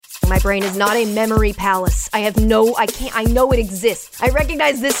My brain is not a memory palace. I know it exists. I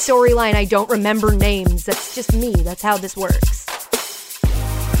recognize this storyline. I don't remember names. That's just me. That's how this works.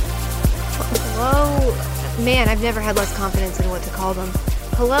 Hello? Man, I've never had less confidence in what to call them.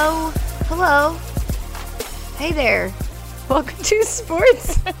 Hello? Hello? Hey there. Welcome to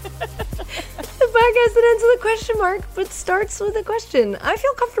Sports. The podcast that ends with a question mark, but starts with a question. I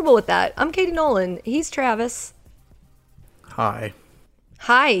feel comfortable with that. I'm Katie Nolan. He's Travis. Hi.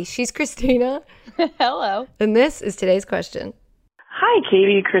 Hi, she's Christina. Hello. And this is today's question. Hi,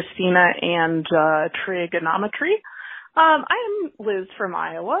 Katie, Christina, and trigonometry. I am Liz from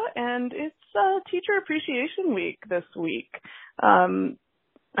Iowa, and it's Teacher Appreciation Week this week. I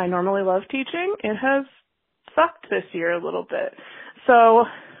normally love teaching. It has sucked this year a little bit. So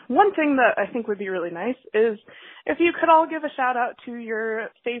one thing that I think would be really nice is if you could all give a shout out to your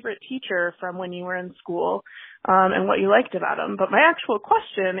favorite teacher from when you were in school and what you liked about them. But my actual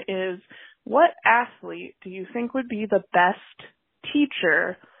question is, what athlete do you think would be the best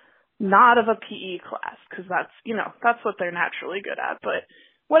teacher, not of a PE class? Because that's what they're naturally good at. But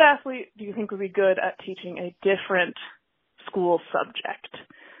what athlete do you think would be good at teaching a different school subject?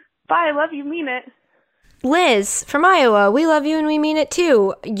 Bye, love you, mean it. Liz from Iowa, we love you and we mean it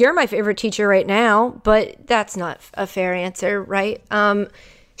too. You're my favorite teacher right now, but that's not a fair answer, right?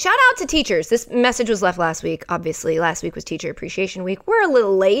 Shout out to teachers. This message was left last week. Obviously, last week was Teacher Appreciation Week. We're a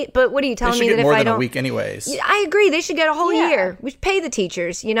little late, but what are you telling me that if I don't? They should get more than a week anyways. I agree. They should get a whole year. We should pay the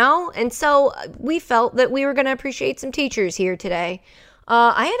teachers, And so we felt that we were going to appreciate some teachers here today.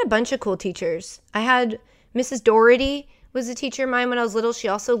 I had a bunch of cool teachers. I had Mrs. Doherty was a teacher of mine when I was little. She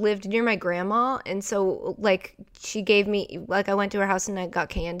also lived near my grandma. And so, she gave me, I went to her house and I got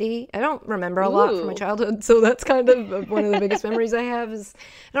candy. I don't remember a lot from my childhood. So that's kind of one of the biggest memories I have is,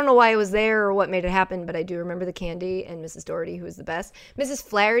 I don't know why I was there or what made it happen, but I do remember the candy and Mrs. Doherty, who was the best. Mrs.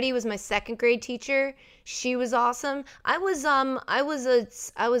 Flaherty was my second grade teacher. She was awesome. I was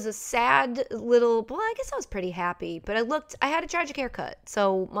a sad little, well, I guess I was pretty happy, but I had a tragic haircut.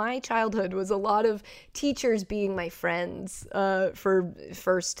 So my childhood was a lot of teachers being my friends for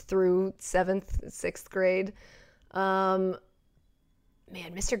first through 7th, 6th grade. Man,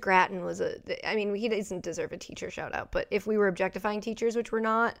 Mr. Grattan was he doesn't deserve a teacher shout out, but if we were objectifying teachers, which we're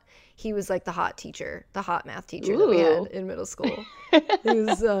not, he was like the hot teacher, the hot math teacher that we had in middle school.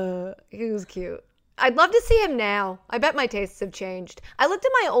 He was cute. I'd love to see him now. I bet my tastes have changed. I looked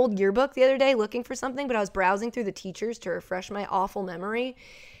at my old yearbook the other day looking for something, but I was browsing through the teachers to refresh my awful memory.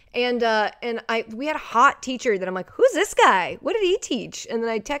 And we had a hot teacher that I'm like, who's this guy? What did he teach? And then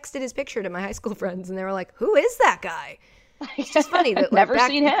I texted his picture to my high school friends, and they were like, who is that guy? It's just funny that never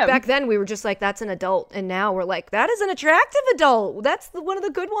seen him. Back then we were just like, that's an adult, and now we're like, that is an attractive adult. That's one of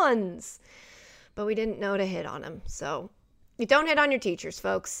the good ones. But we didn't know to hit on him, so. You don't hit on your teachers,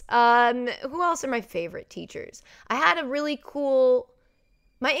 folks. Who else are my favorite teachers? I had a really cool...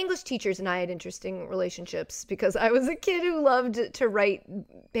 My English teachers and I had interesting relationships because I was a kid who loved to write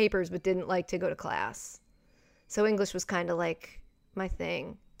papers but didn't like to go to class. So English was kind of like my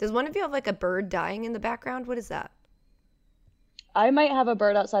thing. Does one of you have a bird dying in the background? What is that? I might have a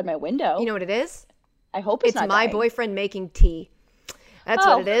bird outside my window. You know what it is? I hope it's not my dying. Boyfriend making tea. That's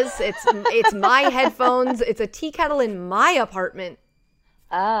what it is. It's my headphones. It's a tea kettle in my apartment.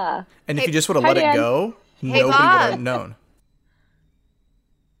 Ah. And if you just would have let it go, nobody would have known.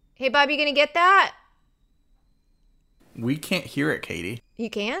 Hey, Bob, you going to get that? We can't hear it, Katie. You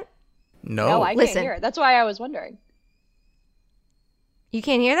can't? No, I can't hear it. That's why I was wondering. You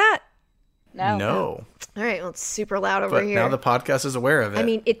can't hear that? No. All right, well, it's super loud over here. But now the podcast is aware of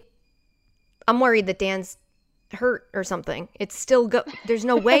it. I'm worried that Dan's hurt or something. It's still there's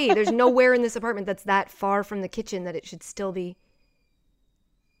no way. There's nowhere in this apartment that's that far from the kitchen that it should still be.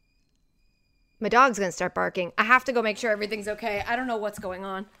 My dog's gonna start barking. I have to go make sure everything's okay. I don't know what's going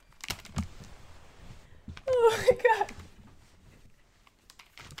on. Oh my god.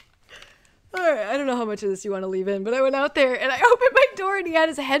 All right, I don't know how much of this you want to leave in, but I went out there and I opened my door and he had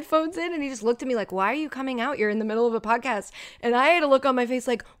his headphones in and he just looked at me like, why are you coming out? You're in the middle of a podcast. And I had a look on my face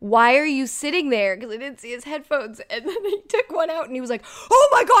like, why are you sitting there? Because I didn't see his headphones. And then he took one out and he was like, oh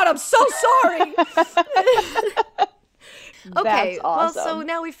my God, I'm so sorry. Okay, That's awesome. Well, so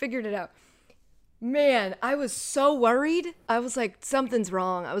now we figured it out. Man, I was so worried. I was like, something's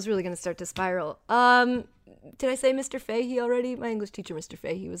wrong. I was really going to start to spiral. Did I say Mr. Fahey already? My English teacher, Mr.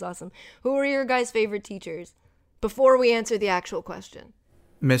 Fahey, was awesome. Who were your guys' favorite teachers? Before we answer the actual question.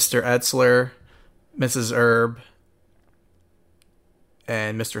 Mr. Etzler, Mrs. Erb,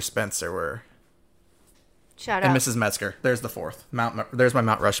 and Mr. Spencer were. Shout out. And Mrs. Metzger. There's the fourth. There's my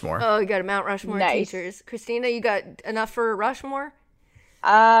Mount Rushmore. Oh, you got a Mount Rushmore Nice. teachers. Christina, you got enough for a Rushmore?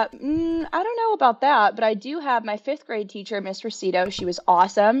 I don't know about that, but I do have my 5th grade teacher, Miss Rosito. She was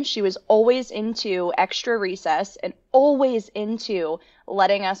awesome. She was always into extra recess and always into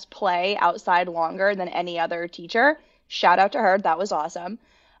letting us play outside longer than any other teacher. Shout out to her. That was awesome.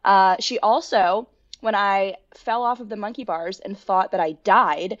 She also, when I fell off of the monkey bars and thought that I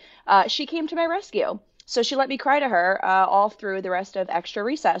died, she came to my rescue. So she let me cry to her all through the rest of extra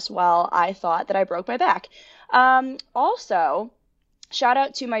recess while I thought that I broke my back. Also, shout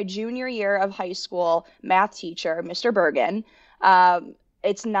out to my junior year of high school math teacher, Mr. Bergen.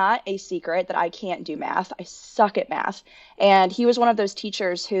 It's not a secret that I can't do math. I suck at math. And he was one of those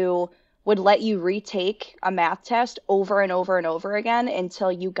teachers who would let you retake a math test over and over and over again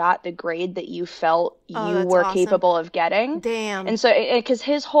until you got the grade that you felt you were awesome. Capable of getting. Damn. And so, because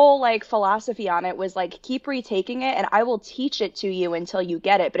his whole like philosophy on it was like, keep retaking it and I will teach it to you until you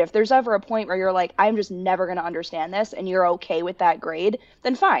get it. But if there's ever a point where you're like, I'm just never going to understand this and you're okay with that grade,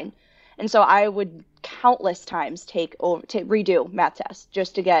 then fine. And so I would countless times to redo math tests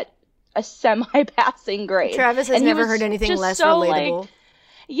just to get a semi-passing grade. Travis has never heard anything less relatable.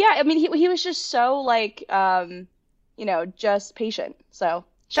 Yeah, I mean, he was just so, like, just patient. So,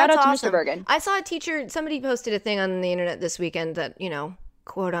 shout out to Mr. Bergen. I saw a teacher, somebody posted a thing on the internet this weekend that,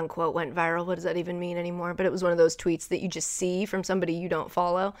 quote unquote went viral. What does that even mean anymore? But it was one of those tweets that you just see from somebody you don't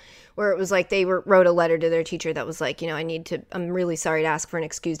follow, where it was like they wrote a letter to their teacher that was like, I'm really sorry to ask for an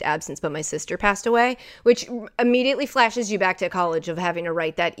excused absence, but my sister passed away, which immediately flashes you back to college of having to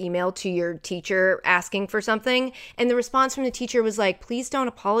write that email to your teacher asking for something. And the response from the teacher was like, please don't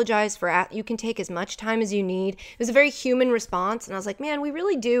apologize you can take as much time as you need. It was a very human response. And I was like, man, we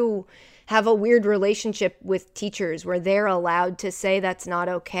really do have a weird relationship with teachers where they're allowed to say that's not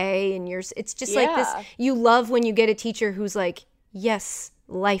okay. And it's just like this, you love when you get a teacher who's like, yes,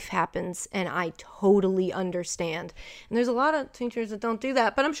 life happens and I totally understand. And there's a lot of teachers that don't do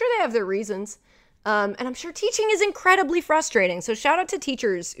that, but I'm sure they have their reasons. And I'm sure teaching is incredibly frustrating. So shout out to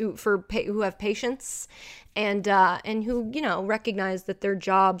teachers who have patience and who, recognize that their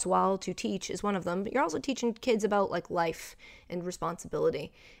jobs while to teach is one of them. But you're also teaching kids about like life and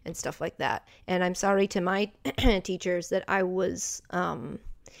responsibility and stuff like that. And I'm sorry to my teachers that I was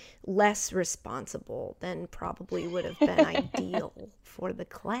less responsible than probably would have been ideal for the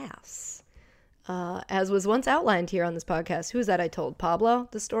class. As was once outlined here on this podcast. Who is that I told? Pablo?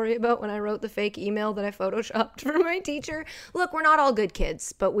 The story about when I wrote the fake email that I photoshopped for my teacher? Look, we're not all good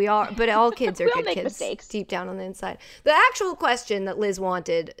kids, but all kids are good kids mistakes deep down on the inside. The actual question that Liz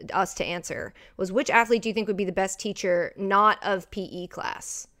wanted us to answer was, which athlete do you think would be the best teacher not of PE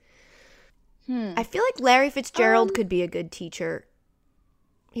class? I feel like Larry Fitzgerald could be a good teacher.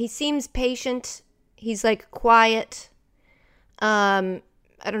 He seems patient. He's like quiet.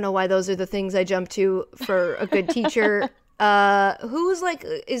 I don't know why those are the things I jump to for a good teacher. Who's like,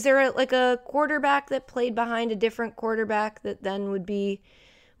 is there a quarterback that played behind a different quarterback that then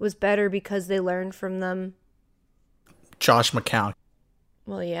was better because they learned from them? Josh McCown.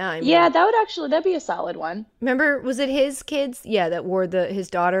 Well, yeah. That'd be a solid one. Remember, was it his kids? Yeah, that wore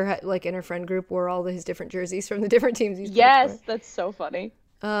his daughter, like in her friend group, wore all his different jerseys from the different teams he's played for. That's so funny.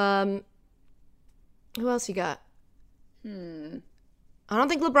 Who else you got? I don't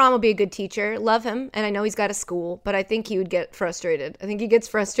think LeBron will be a good teacher. Love him, and I know he's got a school, but I think he would get frustrated. I think he gets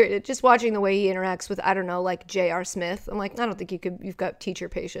frustrated just watching the way he interacts with, I don't know, like J.R. Smith. I'm like, I don't think you've got teacher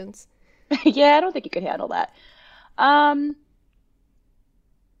patience. Yeah, I don't think you could handle that. I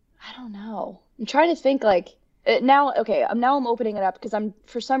don't know. I'm trying to think now I'm opening it up because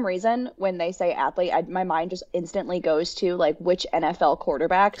for some reason, when they say athlete, my mind just instantly goes to like which NFL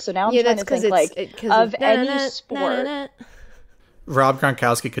quarterback. So now I'm trying to think of any sport. Rob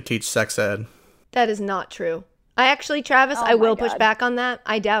Gronkowski could teach sex ed. That is not true. Travis, I will push back on that.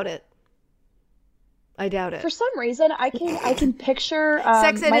 I doubt it. For some reason, I can picture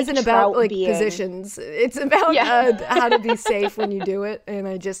sex ed Mike isn't Trout about positions. It's about how to be safe when you do it, and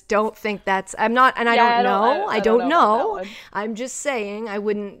I just don't think that's. I'm not, and I don't know. I'm just saying I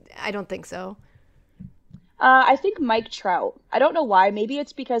wouldn't. I don't think so. I think Mike Trout. I don't know why. Maybe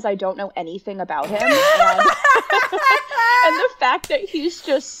it's because I don't know anything about him. And the fact that he's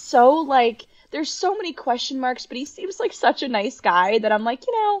just so like, there's so many question marks, but he seems like such a nice guy that I'm like,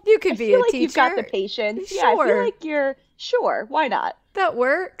 you could be a teacher. You've got the patience. Sure. Yeah, I feel like you're sure. Why not? That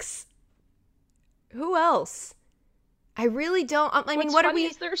works. Who else? I really don't.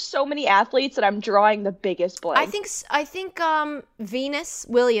 There's so many athletes that I'm drawing the biggest blank. I think Venus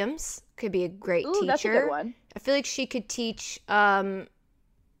Williams could be a great teacher. That's a good one. I feel like she could teach. I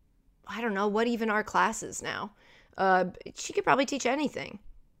don't know what even our classes now. She could probably teach anything.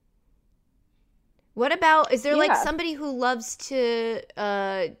 What about, is there like Yeah. somebody who loves to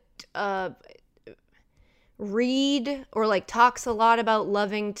read or like talks a lot about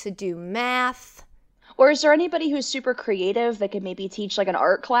loving to do math? Or is there anybody who's super creative that could maybe teach like an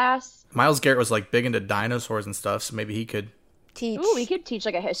art class? Miles Garrett was like big into dinosaurs and stuff, so maybe he could. Teach Ooh, we could teach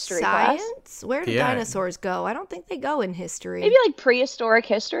like a history class. science? Where do Yeah. dinosaurs go? I don't think they go in history. Maybe like prehistoric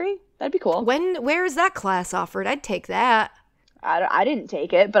history. That'd be cool. Where is that class offered? I'd take that. I didn't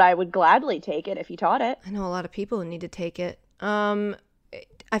take it, but I would gladly take it if you taught it. I know a lot of people who need to take it.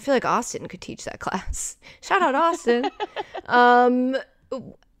 I feel like Austin could teach that class. Shout out Austin.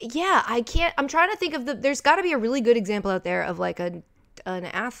 Yeah, I can't. I'm trying to think of there's got to be a really good example out there of like an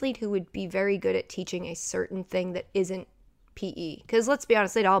athlete who would be very good at teaching a certain thing that isn't PE. Because let's be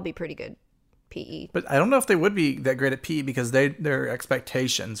honest, they'd all be pretty good PE. But I don't know if they would be that great at PE because their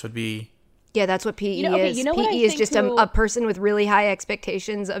expectations would be. Yeah, that's what PE okay, is. you know what I PE is think just who- a person with really high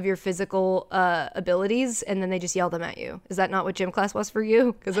expectations of your physical abilities, and then they just yell them at you. Is that not what gym class was for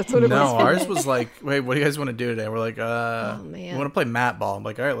you? Because that's what it No, was for ours me. was like, wait, what do you guys want to do today? We're like, man. we want to play mat ball. I'm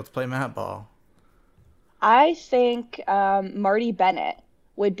like, all right, let's play mat ball. I think Marty Bennett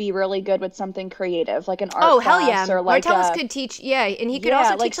would be really good with something creative, like an art Oh, class hell yeah. or like Martellus a, could teach, yeah, and he could Yeah,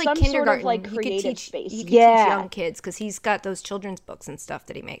 also like teach some like sort of, kindergarten. like, He could creative teach, space. he could Yeah. teach young kids because he's got those children's books and stuff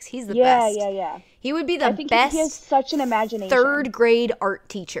that he makes. He's the yeah, best. yeah. He would be I the think best he has such an imagination. third grade art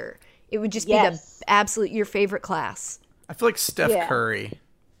teacher. It would just be Yes. the absolute, your favorite class. I feel like Steph Yeah. Curry.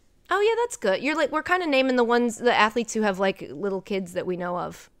 Oh yeah, that's good. You're like, we're kind of naming the athletes who have like little kids that we know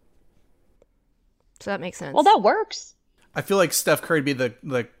of. So that makes sense. Well, that works. I feel like Steph Curry'd be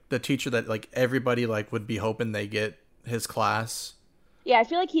the teacher that like everybody like would be hoping they get his class. Yeah, I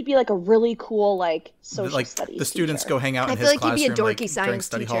feel like he'd be like a really cool like social Like studies the students teacher. go hang out I in feel his like he'd classroom be a dorky like, during science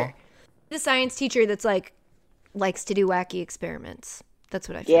study teacher. hall. The science teacher that's like likes to do wacky experiments. That's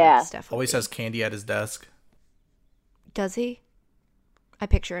what I feel Yeah. like Steph would Always be. has candy at his desk. Does he? I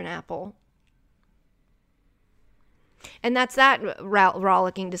picture an apple. And that's that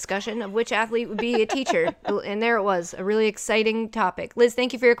rollicking discussion of which athlete would be a teacher. And there it was, a really exciting topic. Liz,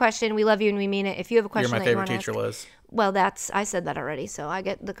 thank you for your question. We love you and we mean it. If you have a You're question my that you favorite want to teacher, ask, Liz. well, I said that already, so I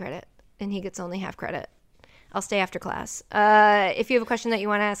get the credit, and he gets only half credit. I'll stay after class. If you have a question that you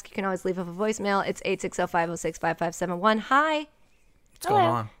want to ask, you can always leave a voicemail. It's 860-506-5571. Hi. What's going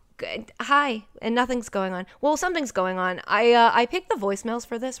on? Good. Hi, and nothing's going on. Well, something's going on. I picked the voicemails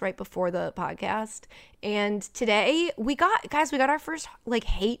for this right before the podcast, and today we got our first like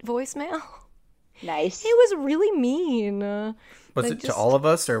hate voicemail. Nice. It was really mean. Was like, it to just- all of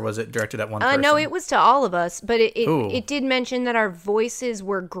us or was it directed at one person? No, it was to all of us, but Ooh. it did mention that our voices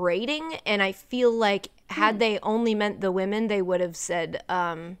were grating, and I feel like had they only meant the women, they would have said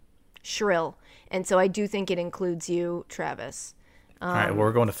shrill, and so I do think it includes you, Travis. All right,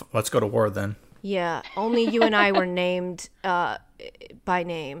 well, let's go to war then. Yeah, only you and I were named by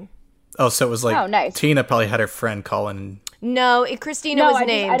name. Oh, so it was like Oh, nice. Tina probably had her friend calling. No, Christina No, was I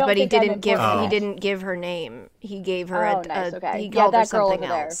named, don't but he think I'm didn't give important. he didn't give her name. He gave her Oh, nice, okay. he Yeah, called her that girl something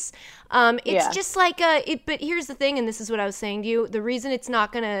over there. else. It's Yeah. just like but here's the thing, and this is what I was saying to you. The reason it's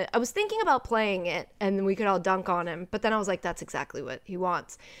not gonna, I was thinking about playing it, and then we could all dunk on him, but then I was like, that's exactly what he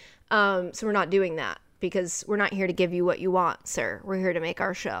wants. So we're not doing that. Because we're not here to give you what you want, sir. We're here to make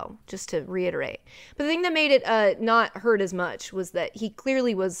our show, just to reiterate. But the thing that made it not hurt as much was that he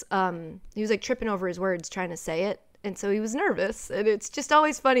clearly was, he was like tripping over his words trying to say it. And so he was nervous. And it's just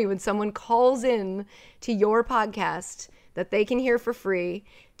always funny when someone calls in to your podcast that they can hear for free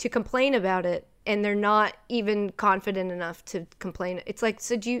to complain about it, and they're not even confident enough to complain. It's like,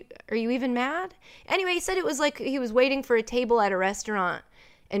 so are you even mad? Anyway, he said it was like he was waiting for a table at a restaurant,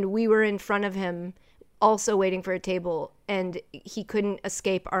 and we were in front of him also waiting for a table, and he couldn't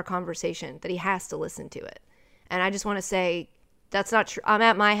escape our conversation, that he has to listen to it. And I just want to say, that's not true. I'm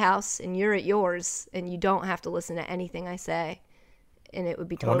at my house and you're at yours, and you don't have to listen to anything I say, and it would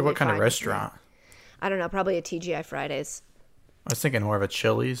be I totally wonder what kind of fine with me. restaurant. I don't know, probably a TGI Fridays. I was thinking more of a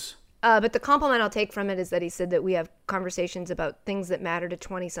Chili's. But the compliment I'll take from it is that he said that we have conversations about things that matter to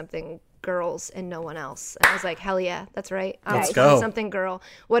 20-something girls and no one else. And I was like, hell yeah, that's right. I'm Let's a go. 20-something girl.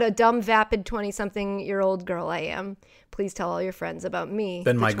 What a dumb, vapid 20-something-year-old girl I am. Please tell all your friends about me.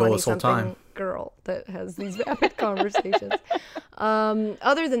 Been the my goal this whole 20-something time. girl that has these vapid conversations.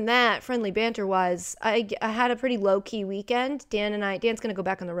 Other than that, friendly banter-wise, I had a pretty low-key weekend. Dan's going to go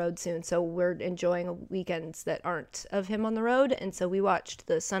back on the road soon, so we're enjoying weekends that aren't of him on the road. And so we watched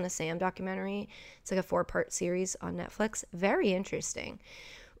the Son of Sam documentary. It's like a 4-part series on Netflix. Very interesting.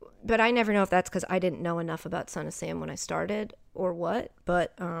 But I never know if that's because I didn't know enough about Son of Sam when I started or what.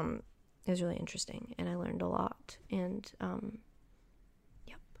 But it was really interesting, and I learned a lot. And,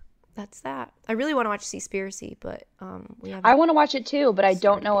 yep. that's that. I really want to watch Seaspiracy, but we haven't. I want to watch it too, but I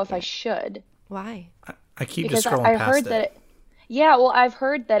don't know if I should. Why? I keep Because just scrolling I past heard it. that yeah, well, I've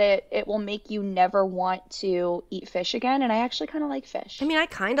heard that it will make you never want to eat fish again, and I actually kind of like fish. I mean, I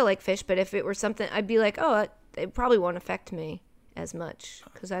kind of like fish, but if it were something, I'd be like, oh, it probably won't affect me as much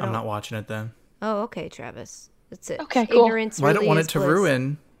because I don't. I'm not watching it then. Oh, okay, Travis. That's it. Okay, cool. Ignorance Well, I don't really want is it to bliss.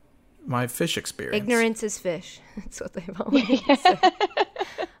 ruin my fish experience. Ignorance is fish. That's what they've always said.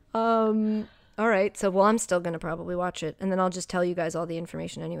 All right. So, well, I'm still going to probably watch it. And then I'll just tell you guys all the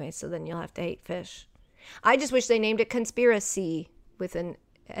information anyway. So then you'll have to hate fish. I just wish they named it Conspiracy with an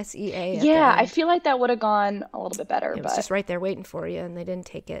S-E-A. at the Yeah, end. I feel like that would have gone a little bit better, It was but just right there waiting for you, and they didn't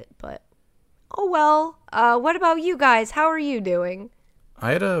take it. But, oh well. What about you guys? How are you doing?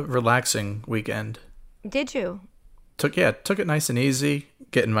 I had a relaxing weekend. Did you? Took it nice and easy.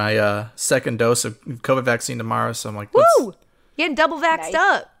 Getting my second dose of COVID vaccine tomorrow, so I'm like, Woo! Getting double vaxxed Nice.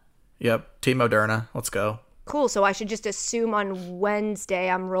 up. Yep, Team Moderna. Let's go. Cool. So I should just assume on Wednesday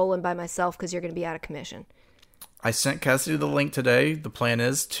I'm rolling by myself because you're going to be out of commission. I sent Cassidy the link today. The plan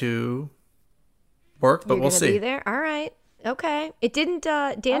is to work, but You're we'll gonna see. be there? All right. Okay. It didn't,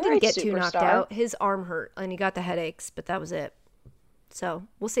 Dan All didn't right, get too knocked superstar. out. His arm hurt and he got the headaches, but that was it. So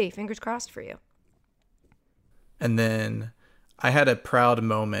we'll see. Fingers crossed for you. And then I had a proud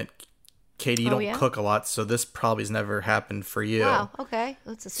moment. Katie, you Oh, don't yeah? cook a lot, so this probably has never happened for you. Wow. Okay.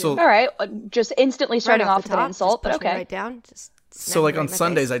 Let's assume. So- all right, just instantly starting right off the with an top, insult, just but push me okay. right down. Just So like smack me on right in my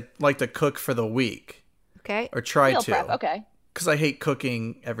Sundays, face. I like to cook for the week Okay. or try Meal to. prep, okay. Because I hate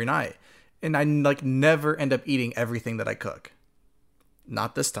cooking every night. And I like never end up eating everything that I cook.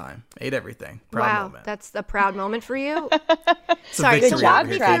 Not this time. Ate everything. Proud Wow. moment. That's a proud moment for you. It's a Sorry. victory So job, walk over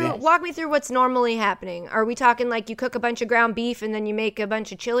me here, Travis. through. Walk me through what's normally happening. Are we talking like you cook a bunch of ground beef and then you make a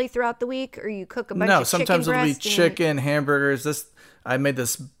bunch of chili throughout the week, or you cook a bunch No, of sometimes chicken it'll be breast and- chicken, hamburgers. I made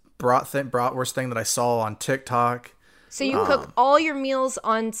this bratwurst thing that I saw on TikTok. So you cook all your meals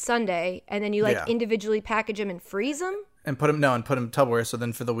on Sunday, and then you like Yeah. individually package them and freeze them. And put them Tupperware, so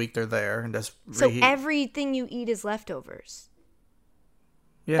then for the week they're there and just So reheat. everything you eat is leftovers.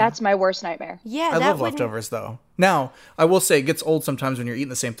 Yeah. That's my worst nightmare. Yeah, I that love wouldn't- leftovers though. Now, I will say it gets old sometimes when you're eating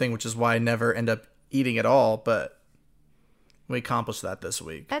the same thing, which is why I never end up eating it all, but we accomplished that this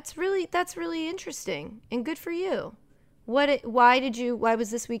week. That's really interesting and good for you. Why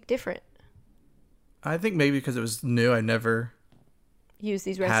was this week different? I think maybe because it was new. I never Use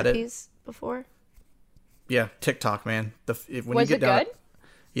these Had it. recipes before? Yeah, TikTok, man. When Was you it get down, good?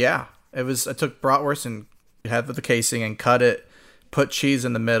 Yeah, it was. I took bratwurst and had the casing and cut it, put cheese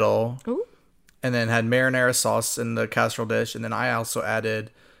in the middle, Ooh. and then had marinara sauce in the casserole dish, and then I also added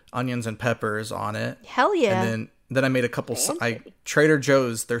onions and peppers on it. Hell yeah. And then I made a couple. Trader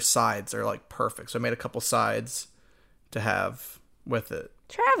Joe's, their sides are like perfect, so I made a couple sides to have with it.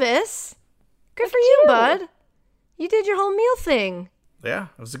 Travis, good for you, bud. You did your whole meal thing. Yeah,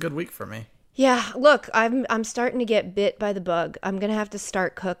 it was a good week for me. Yeah, look, I'm starting to get bit by the bug. I'm going to have to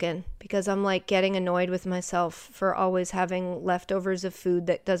start cooking because I'm like getting annoyed with myself for always having leftovers of food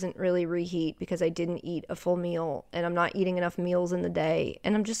that doesn't really reheat because I didn't eat a full meal and I'm not eating enough meals in the day.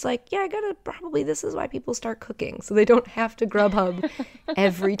 And I'm just like, yeah, this is why people start cooking so they don't have to Grubhub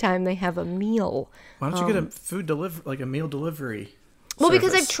every time they have a meal. Why don't you get a meal delivery? Well,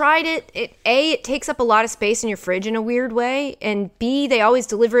 because service? I've tried it. It takes up a lot of space in your fridge in a weird way. And B, they always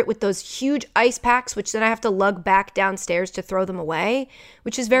deliver it with those huge ice packs, which then I have to lug back downstairs to throw them away,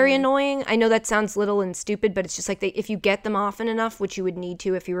 which is very annoying. I know that sounds little and stupid, but it's just like if you get them often enough, which you would need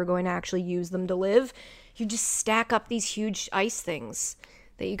to if you were going to actually use them to live, you just stack up these huge ice things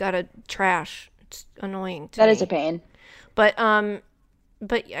that you got to trash. It's annoying to That me. is a pain.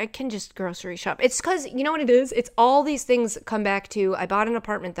 But I can just grocery shop. It's because, you know what it is? It's all these things come back to, I bought an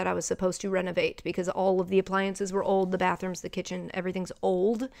apartment that I was supposed to renovate because all of the appliances were old, the bathrooms, the kitchen, everything's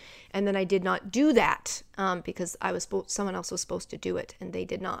old. And then I did not do that because someone else was supposed to do it and they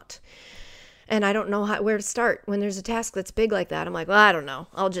did not. And I don't know where to start. When there's a task that's big like that, I'm like, well, I don't know.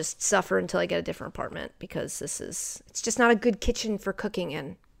 I'll just suffer until I get a different apartment because it's just not a good kitchen for cooking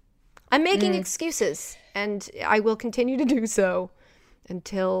in. I'm making excuses and I will continue to do so.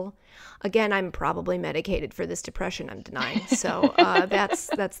 Until, again, I'm probably medicated for this depression I'm denying. So that's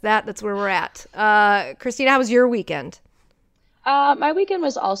where we're at. Christina, how was your weekend? My weekend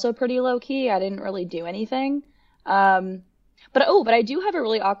was also pretty low key. I didn't really do anything. But I do have a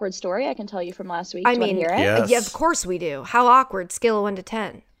really awkward story I can tell you from last week. Do you want to hear it? Yes. Yeah, of course we do. How awkward? Scale of 1 to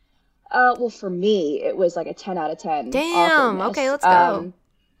 10. Well, for me, it was like a 10 out of 10. Damn. awkwardness. Okay, let's go.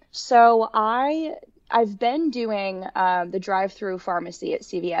 So I I've been doing the drive-through pharmacy at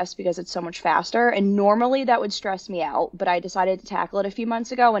CVS because it's so much faster, and normally that would stress me out, but I decided to tackle it a few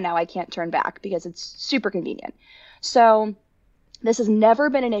months ago, and now I can't turn back because it's super convenient. So this has never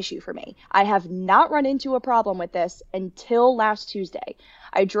been an issue for me. I have not run into a problem with this until last Tuesday.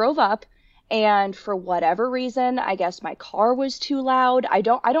 I drove up, and for whatever reason, I guess my car was too loud. I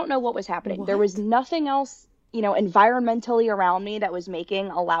don't know what was happening. What? There was nothing else, environmentally around me that was making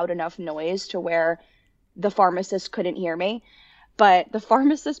a loud enough noise to where the pharmacist couldn't hear me. But the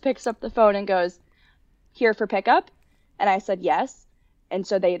pharmacist picks up the phone and goes, "Here for pickup?" And I said, "Yes." And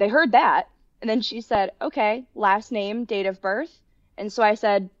so they heard that. And then she said, "Okay, last name, date of birth." And so I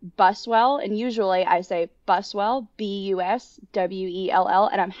said, "Buswell." And usually I say Buswell, Buswell.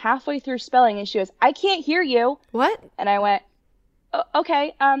 And I'm halfway through spelling and she goes, "I can't hear you." What? And I went,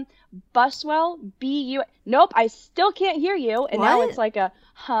 "Okay, Buswell, Nope, I still can't hear you." And now What? it's like a,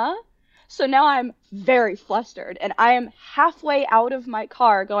 huh? So now I'm very flustered, and I am halfway out of my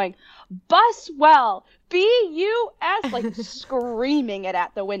car going, "Buswell, B-U-S," like screaming it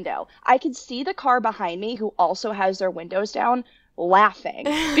at the window. I could see the car behind me, who also has their windows down, laughing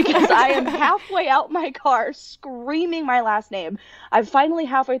because I am halfway out my car screaming my last name. I'm finally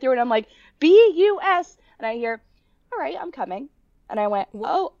halfway through, and I'm like, "B-U-S," and I hear, "All right, I'm coming." And I went,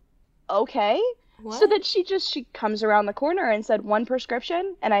 "Oh, okay." What? So then she comes around the corner and said, "One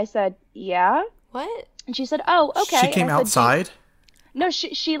prescription?" And I said, "Yeah." What? And she said, "Oh, okay." She came And I said, outside? No,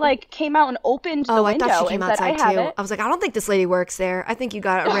 she like came out and opened the Oh, I window thought she and came said, "I outside have too. it." I was like, I don't think this lady works there. I think you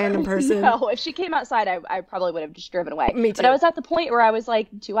got a random person. No, if she came outside, I probably would have just driven away. Me But I too. was at the point where I was like,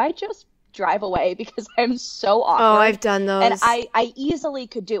 do I just drive away? Because I'm so awkward. Oh, I've done those. And I easily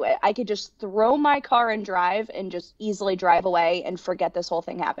could do it. I could just throw my car and drive and just easily drive away and forget this whole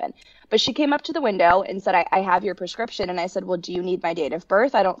thing happened. But she came up to the window and said, I have your prescription. And I said, "Well, do you need my date of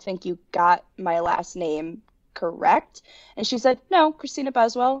birth? I don't think you got my last name correct." And she said, "No, Christina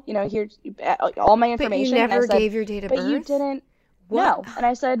Buswell, here's all my But information." you And I never said, gave your date of "But birth? you didn't." What? No. And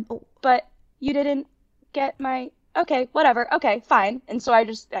I said, "But you didn't get my," "Okay, whatever. Okay, fine." And so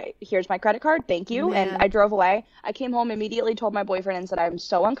here's my credit card. Thank you. Man. And I drove away. I came home, immediately told my boyfriend and said, "I'm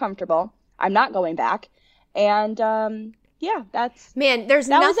so uncomfortable. I'm not going back." And, yeah, that's, Man, there's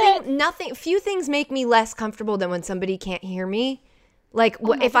that was nothing. Few things make me less comfortable than when somebody can't hear me. Like oh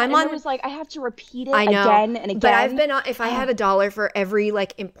my if God. I'm And on, it was like, I have to repeat it I know, again and again. but I've been on. If I had $1 for every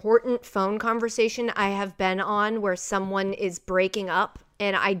like important phone conversation I have been on where someone is breaking up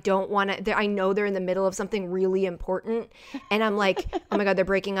and I don't want to. I know they're in the middle of something really important, and I'm like, oh my God, they're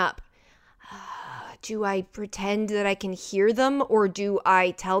breaking up. Do I pretend that I can hear them, or do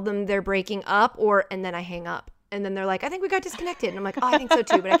I tell them they're breaking up, and then I hang up, and then they're like, "I think we got disconnected," and I'm like, "Oh, I think so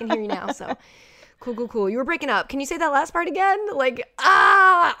too, but I can hear you now." So. Cool. You were breaking up. Can you say that last part again? Like,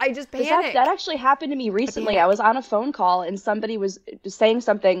 I just panicked. That actually happened to me recently. I was on a phone call and somebody was saying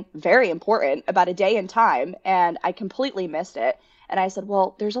something very important about a day and time, and I completely missed it. And I said,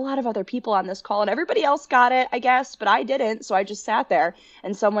 "Well, there's a lot of other people on this call and everybody else got it, I guess, but I didn't." So I just sat there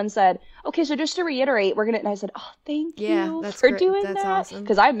and someone said, "Okay, so just to reiterate, we're going to," and I said, "Oh, thank you that's for great. Doing That's that." awesome.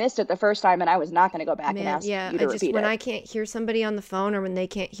 Because I missed it the first time and I was not going to go back and Man, ask yeah, you to repeat when it. I can't hear somebody on the phone or when they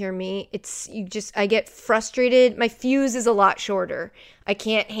can't hear me, I get frustrated. My fuse is a lot shorter. I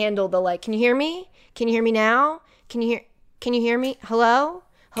can't handle the like, "Can you hear me? Can you hear me now? Can you hear me? Hello?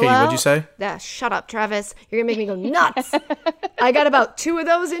 Katie, what'd you say? Shut up, Travis. You're going to make me go nuts. I got about 2 of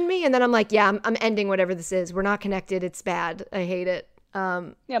those in me, and then I'm like, yeah, I'm ending whatever this is. We're not connected. It's bad. I hate it. Yeah,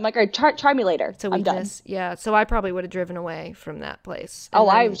 I'm like, "All right, try me later. It's a I'm done." weakness. Yeah, so I probably would have driven away from that place. Oh,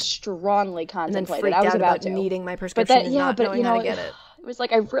 And I then- strongly and then contemplated. freaked I was out about to. needing my But prescription that, and yeah, not but knowing how to get it. It was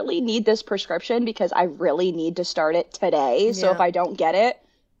like, I really need this prescription because I really need to start it today. So Yeah. if I don't get it,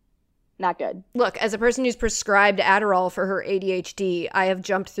 not good. Look, as a person who's prescribed Adderall for her ADHD, I have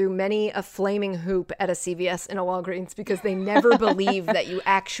jumped through many a flaming hoop at a CVS and a Walgreens because they never believe that you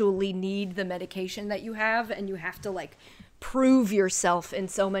actually need the medication that you have, and you have to like prove yourself in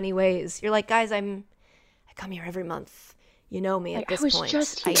so many ways. You're like, "Guys, I come here every month. You know me at this I was point.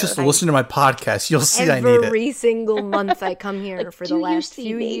 just here. Just listen to my podcast. You'll see I need it. Every single month I come here Like, for the do you last see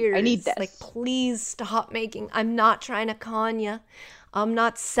few me? years. I need this. Like, please stop making. I'm not trying to con you. I'm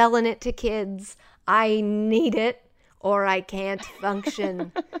not selling it to kids. I need it or I can't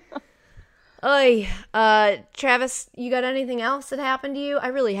function. Oy. Travis, you got anything else that happened to you? I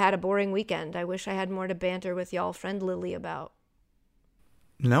really had a boring weekend. I wish I had more to banter with y'all friend Lily about.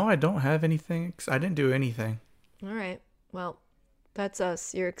 No, I don't have anything. I didn't do anything. All right. Well, that's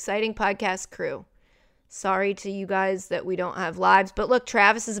us, your exciting podcast crew. Sorry to you guys that we don't have lives. But look,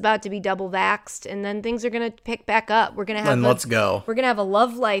 Travis is about to be double vaxxed, and then things are going to pick back up. We're going to have let's go. We're going to have a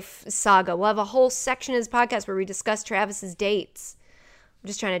love life saga. We'll have a whole section of his podcast where we discuss Travis's dates. I'm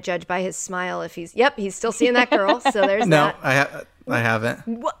just trying to judge by his smile if he's still seeing that girl. So there's no, that. I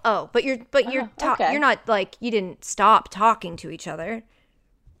haven't. Oh, but you're okay. you're not like, you didn't stop talking to each other.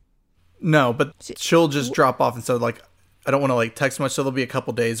 No, but she'll just drop off, and so like I don't want to like text much. So there'll be a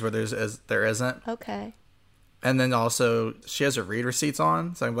couple days where there isn't. Okay. And then also she has her read receipts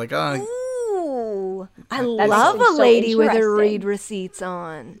on, so I'm like, Ooh, I That's love a so lady with her interesting. read receipts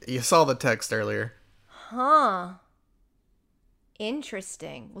on. you saw the text earlier. Huh.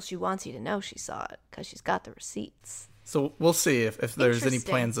 Interesting. Well, she wants you to know she saw it because she's got the receipts. So we'll see if there's any Interesting.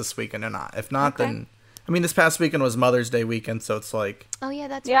 plans this weekend or not. If not, Okay. then I mean, this past weekend was Mother's Day weekend, so it's like, Oh, yeah,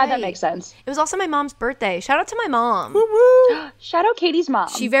 that's Yeah, right. that makes sense. It was also my mom's birthday. Shout out to my mom. Shout out Katie's mom.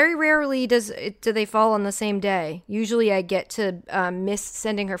 She very rarely do they fall on the same day. Usually I get to miss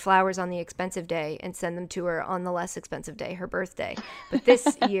sending her flowers on the expensive day and send them to her on the less expensive day, her birthday. But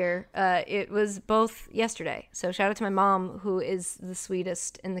this year, it was both yesterday. So shout out to my mom, who is the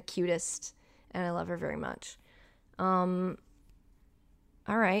sweetest and the cutest, and I love her very much. All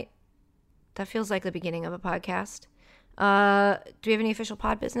right. That feels like the beginning of a podcast. Do we have any official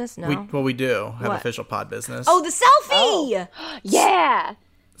pod business? No. we do have What? official pod business. Oh, the selfie! Yeah.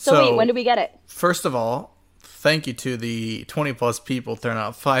 So wait, when do we get it? First of all, thank you to the 20 plus people throwing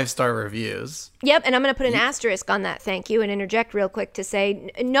out 5-star reviews. Yep, and I'm going to put an asterisk on that thank you and interject real quick to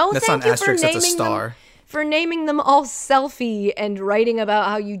say no That's thank not you asterisk, for that's a naming star. them for naming them all selfie and writing about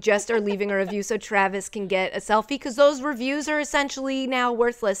how you just are leaving a review so Travis can get a selfie, because those reviews are essentially now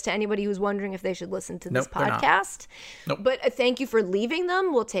worthless to anybody who's wondering if they should listen to this Nope, they're not. podcast. Nope. But thank you for leaving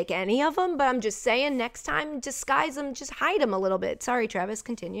them. We'll take any of them, but I'm just saying next time disguise them, just hide them a little bit. Sorry, Travis,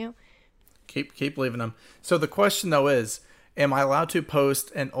 continue. Keep leaving them. So the question though is, am I allowed to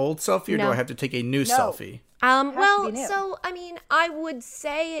post an old selfie, or No. do I have to take a new selfie? Well, be new. so, I mean, I would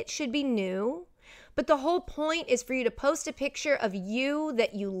say it should be new, but the whole point is for you to post a picture of you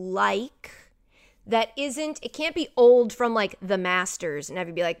that you like that isn't, it can't be old from like the Masters and have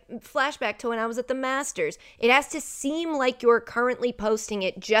you be like, flashback to when I was at the Masters. It has to seem like you're currently posting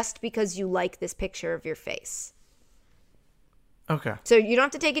it just because you like this picture of your face. Okay. So you don't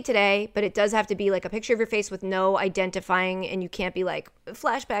have to take it today, but it does have to be like a picture of your face with no identifying, and you can't be like,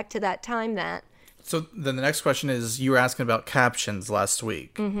 flashback to that time that. So then the next question is, you were asking about captions last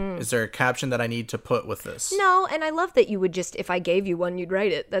week. Mm-hmm. Is there a caption that I need to put with this? No, and I love that you would just, if I gave you one, you'd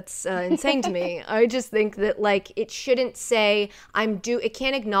write it. That's insane to me. I just think that, like, it shouldn't say, it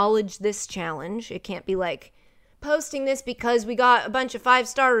can't acknowledge this challenge. It can't be like, posting this because we got a bunch of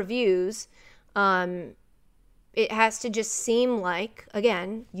 5-star reviews. It has to just seem like,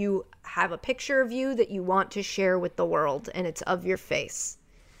 again, you have a picture of you that you want to share with the world, and it's of your face.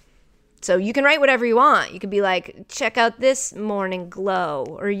 So you can write whatever you want. You could be like, check out this morning glow.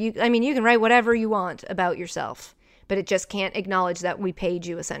 Or you can write whatever you want about yourself. But it just can't acknowledge that we paid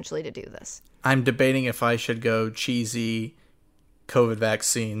you essentially to do this. I'm debating if I should go cheesy COVID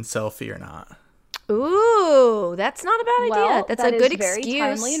vaccine selfie or not. Ooh, that's not a bad idea. Well, That's that a good is very excuse.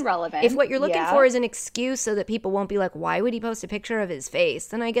 timely and relevant. If what you're looking Yeah. for is an excuse so that people won't be like, why would he post a picture of his face?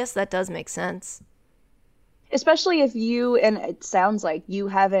 Then I guess that does make sense. Especially if you, and it sounds like you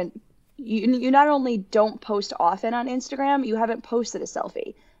haven't, you not only don't post often on Instagram, you haven't posted a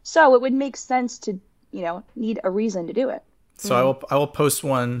selfie. So it would make sense to, need a reason to do it. So I will post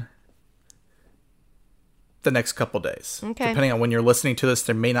one the next couple days. Okay. Depending on when you're listening to this,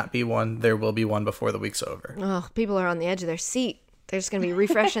 there may not be one. There will be one before the week's over. Oh, people are on the edge of their seat. They're just going to be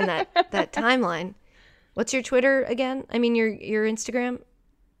refreshing that timeline. What's your Twitter again? I mean, your Instagram?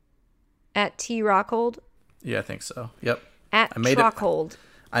 At @TRockhold? Yeah, I think so. Yep. At Trockhold.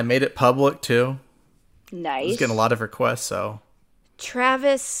 I made it public too. I Nice. was getting a lot of requests, so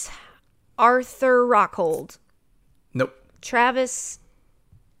Travis Arthur Rockhold. nope. Travis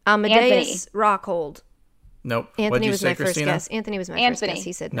Amadeus Rockhold. Nope. What'd Anthony you was say, my first Christina? guess. Anthony was my first Anthony. guess.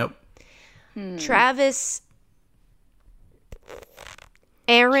 He said Nope. no. Travis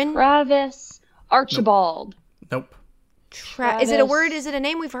Aaron. Travis Archibald. Nope. Is it a Travis. word? Is it a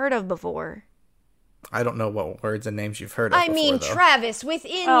name we've heard of before? I don't know what words and names you've heard of I mean, before, though. Travis,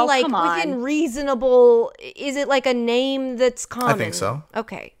 within Oh, come on. within reasonable, is it like a name that's common? I think so.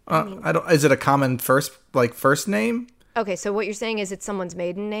 Okay. I don't. Is it a common first name? Okay, so what you're saying is it's someone's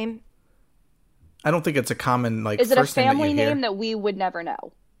maiden name? I don't think it's a common Is it a first name that family you hear. name that we would never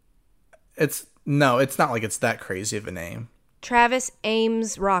know? It's not like it's that crazy of a name. Travis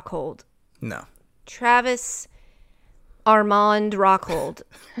Ames Rockhold. No. Travis Armand Rockhold.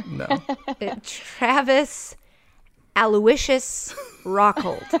 No. Travis Aloysius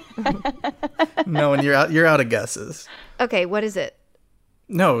Rockhold. No, and you're out of guesses. Okay, what is it?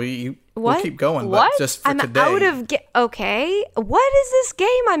 No, we'll What? keep going, What? but just for I'm today. out of okay. What is this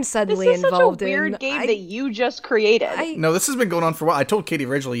game I'm This suddenly is such a involved weird in? game that you just created. No, this has been going on for a while. I told Katie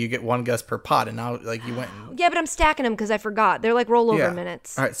originally you get one guess per pot, and now like you went and... Yeah, but I'm stacking them because I forgot. They're like rollover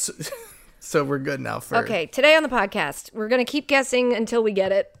minutes. All right, so we're good now. Okay, today on the podcast, we're going to keep guessing until we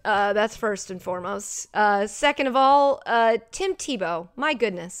get it. That's first and foremost. Second of all, Tim Tebow. My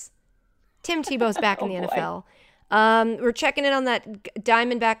goodness. Tim Tebow's back in the NFL. We're checking in on that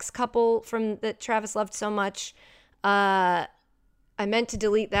Diamondbacks couple that Travis loved so much. I meant to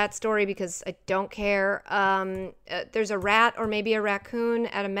delete that story because I don't care. There's a rat or maybe a raccoon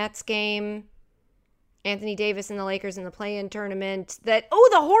at a Mets game. Anthony Davis and the Lakers in the play-in tournament. The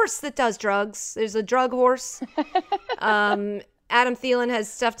horse that does drugs. There's a drug horse. Adam Thielen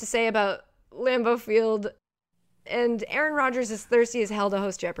has stuff to say about Lambeau Field. And Aaron Rodgers is thirsty as hell to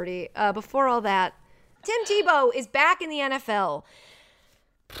host Jeopardy. Before all that, Tim Tebow is back in the NFL.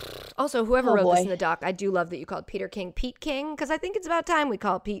 Also, whoever wrote this in the doc, I do love that you called Peter King Pete King, because I think it's about time we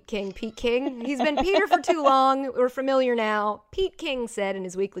call Pete King Pete King. He's been Peter for too long. We're familiar now. Pete King said in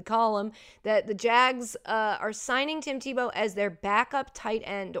his weekly column that the Jags are signing Tim Tebow as their backup tight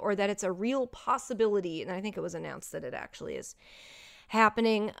end, or that it's a real possibility. And I think it was announced that it actually is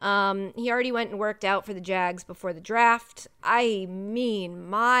happening. He already went and worked out for the Jags before the draft. I mean,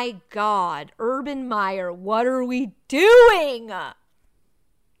 my God, Urban Meyer, what are we doing?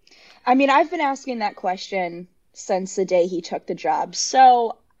 I mean, I've been asking that question since the day he took the job.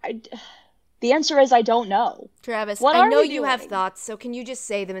 So the answer is I don't know. Travis, what I are know we you doing? have thoughts, so can you just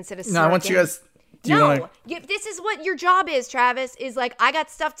say them instead of No, I want you guys... This is what your job is, Travis, is like, I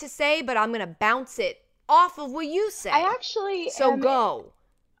got stuff to say, but I'm going to bounce it off of what you say. I actually go.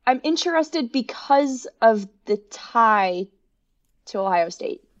 I'm interested because of the tie to Ohio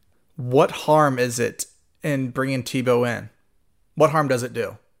State. What harm is it in bringing Tebow in? What harm does it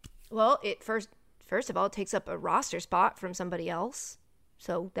do? Well, it first of all, it takes up a roster spot from somebody else.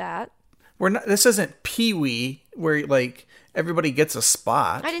 So that. This isn't Pee-wee where like everybody gets a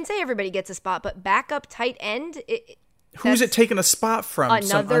spot. I didn't say everybody gets a spot, but backup tight end. Who's it taking a spot from?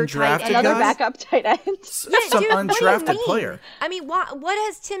 Some undrafted Another guy? backup tight end. Some dude, undrafted player. I mean, what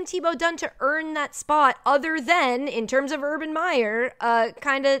has Tim Tebow done to earn that spot other than, in terms of Urban Meyer,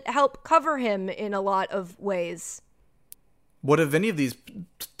 kind of help cover him in a lot of ways? What have any of these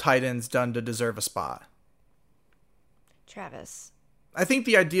tight ends done to deserve a spot? Travis. I think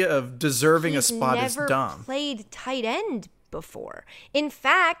the idea of deserving a spot is dumb. He's never played tight end before. In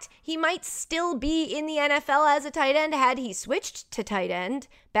fact, he might still be in the NFL as a tight end had he switched to tight end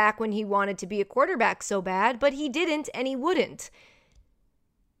back when he wanted to be a quarterback so bad, but he didn't and he wouldn't.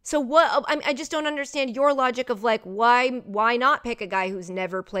 So what? I just don't understand your logic of like why not pick a guy who's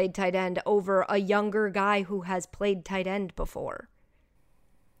never played tight end over a younger guy who has played tight end before?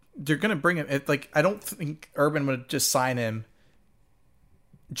 They're gonna bring him. I don't think Urban would just sign him.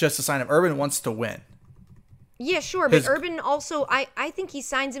 Just to sign him. Urban wants to win. Yeah, sure, but Urban also, I think he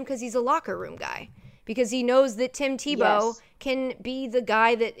signs him because he's a locker room guy. Because he knows that Tim Tebow can be the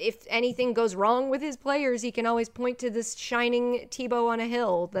guy that if anything goes wrong with his players, he can always point to this shining Tebow on a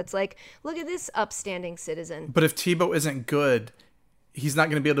hill that's like, look at this upstanding citizen. But if Tebow isn't good, he's not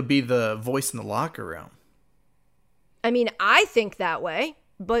going to be able to be the voice in the locker room. I mean, I think that way,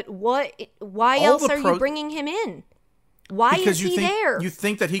 but why else are you bringing him in? Why is he there? You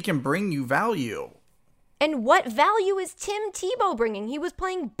think that he can bring you value. And what value is Tim Tebow bringing? He was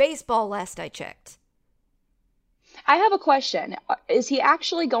playing baseball last I checked. I have a question. Is he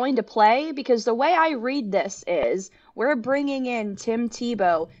actually going to play? Because the way I read this is we're bringing in Tim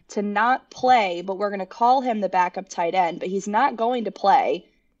Tebow to not play, but we're going to call him the backup tight end, but he's not going to play.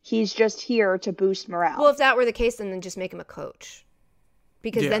 He's just here to boost morale. Well, if that were the case, then just make him a coach.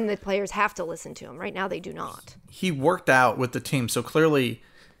 Because then the players have to listen to him. Right now, they do not. He worked out with the team, so clearly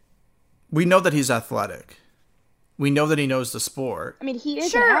we know that he's athletic. We know that he knows the sport. I mean, he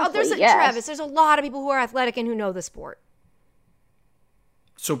is sure. an athlete, Travis, there's a lot of people who are athletic and who know the sport.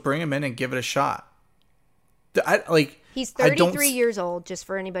 So bring him in and give it a shot. He's 33 years old, just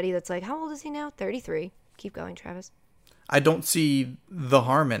for anybody that's like, how old is he now? 33. Keep going, Travis. I don't see the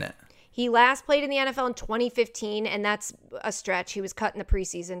harm in it. He last played in the NFL in 2015, and that's a stretch. He was cut in the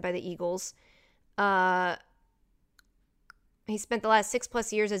preseason by the Eagles. He spent the last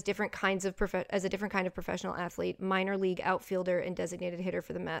 6+ years as a different kind of professional athlete, minor league outfielder, and designated hitter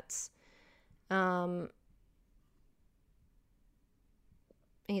for the Mets.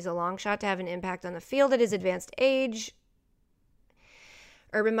 He's a long shot to have an impact on the field at his advanced age.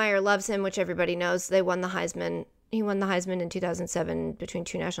 Urban Meyer loves him, which everybody knows. They won the Heisman. He won the Heisman in 2007 between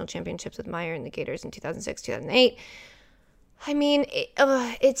 2 national championships with Meyer and the Gators in 2006, 2008. I mean,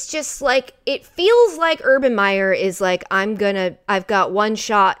 it's just like, it feels like Urban Meyer is like, I've got one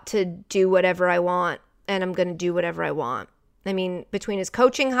shot to do whatever I want, and I'm going to do whatever I want. I mean, between his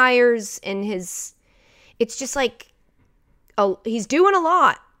coaching hires and it's just like, he's doing a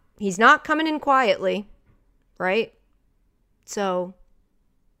lot. He's not coming in quietly, right? So,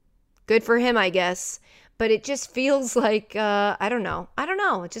 good for him, I guess. But it just feels like, I don't know.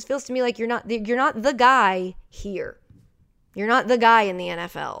 It just feels to me like you're not the guy here. You're not the guy in the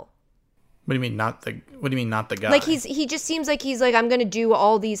NFL. What do you mean not the guy? Like he just seems like he's like, I'm going to do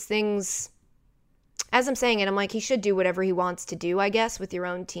all these things. As I'm saying it, I'm like, he should do whatever he wants to do, I guess, with your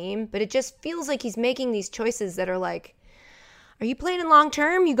own team. But it just feels like he's making these choices that are like, are you playing in long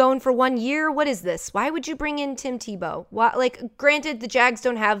term? You going for 1 year? What is this? Why would you bring in Tim Tebow? Why, like, granted, the Jags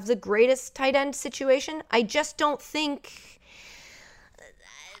don't have the greatest tight end situation. I just don't think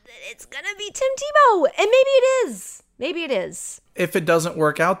it's going to be Tim Tebow. And maybe it is. Maybe it is. If it doesn't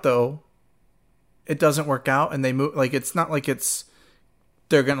work out, though, it doesn't work out, and they move. Like, it's not like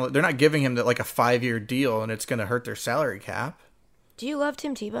they're not giving him like a 5-year deal, and it's gonna hurt their salary cap. Do you love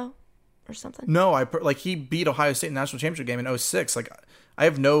Tim Tebow or something? No, he beat Ohio State in the national championship game in 2006. Like, I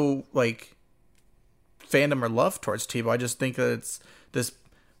have no like fandom or love towards Tebow. I just think that it's this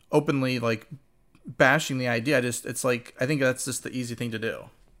openly like bashing the idea. It's like, I think that's just the easy thing to do.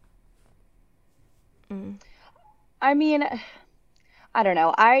 I mean, I don't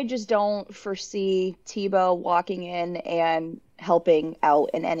know. I just don't foresee Tebow walking in and helping out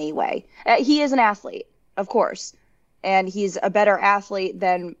in any way. He is an athlete, of course, and he's a better athlete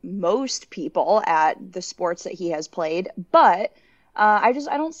than most people at the sports that he has played. But I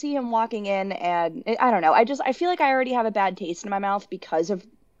don't see him walking in, and I don't know. I feel like I already have a bad taste in my mouth because of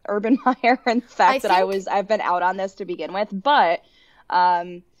Urban Meyer and the fact that I've been out on this to begin with. But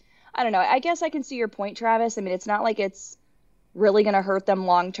I don't know. I guess I can see your point, Travis. I mean, it's not like it's really going to hurt them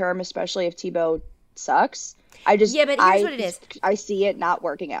long term, especially if Tebow sucks. But here's what it is. I see it not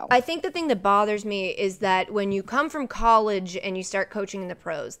working out. I think the thing that bothers me is that when you come from college and you start coaching in the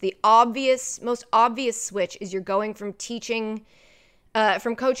pros, the most obvious switch is you're going from coaching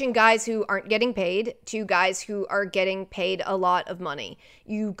guys who aren't getting paid to guys who are getting paid a lot of money.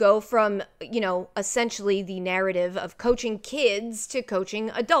 You go from, essentially the narrative of coaching kids to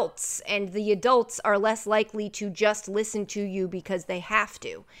coaching adults, and the adults are less likely to just listen to you because they have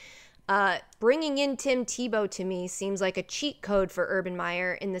to. Bringing in Tim Tebow to me seems like a cheat code for Urban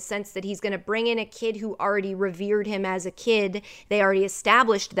Meyer in the sense that he's going to bring in a kid who already revered him as a kid. They already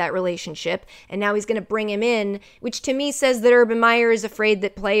established that relationship, and now he's going to bring him in, which to me says that Urban Meyer is afraid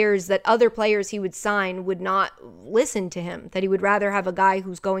that other players he would sign would not listen to him, that he would rather have a guy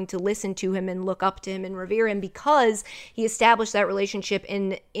who's going to listen to him and look up to him and revere him because he established that relationship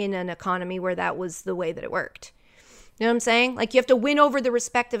in an economy where that was the way that it worked. You know what I'm saying? Like, you have to win over the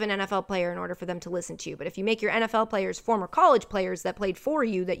respect of an NFL player in order for them to listen to you. But if you make your NFL players former college players that played for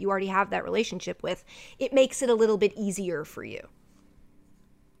you, that you already have that relationship with, it makes it a little bit easier for you.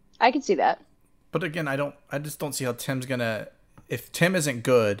 I can see that. But again, I just don't see how Tim's gonna. If Tim isn't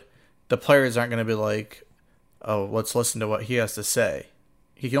good, the players aren't gonna be like, oh, let's listen to what he has to say.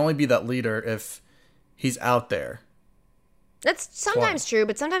 He can only be that leader if he's out there. That's sometimes true,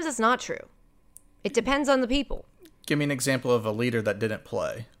 but sometimes that's not true. It depends on the people. Give me an example of a leader that didn't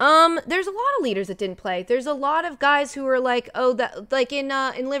play. There's a lot of leaders that didn't play. There's a lot of guys who are like,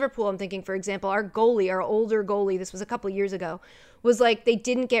 in Liverpool, I'm thinking, for example, our older goalie, this was a couple years ago, was like, they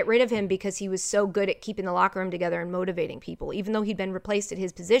didn't get rid of him because he was so good at keeping the locker room together and motivating people. Even though he'd been replaced at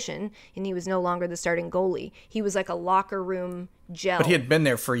his position and he was no longer the starting goalie, he was like a locker room gel. But he had been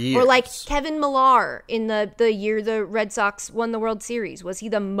there for years. Or like Kevin Millar in the year the Red Sox won the World Series. Was he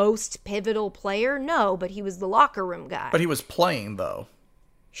the most pivotal player? No, but he was the locker room guy. But he was playing, though.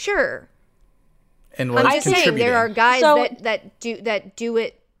 Sure. And was I'm just saying there are guys that do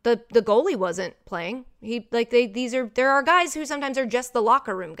it. The goalie wasn't playing. There are guys who sometimes are just the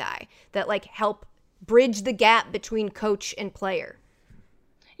locker room guy that like help bridge the gap between coach and player.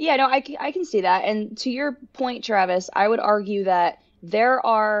 Yeah, no, I can see that. And to your point, Travis, I would argue that there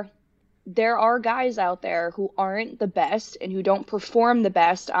are guys out there who aren't the best and who don't perform the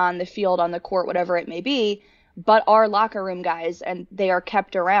best on the field, on the court, whatever it may be, but are locker room guys, and they are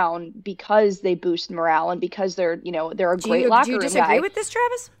kept around because they boost morale and because they're a great locker room guy. Do you disagree with this,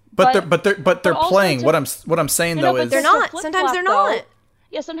 Travis? But they're playing. What I'm saying though is they're not. Sometimes they're not.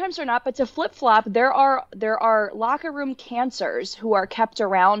 Yeah, sometimes they're not. But to flip flop, there are locker room cancers who are kept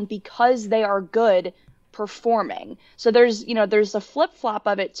around because they are good performing. So there's a flip-flop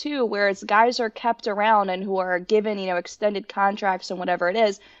of it too, where it's guys are kept around and who are given, extended contracts and whatever it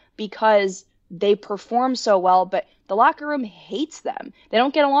is because they perform so well, but the locker room hates them. They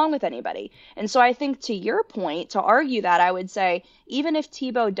don't get along with anybody. And so I think, to your point, to argue that, I would say even if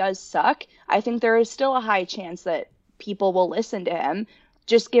Tebow does suck, I think there is still a high chance that people will listen to him,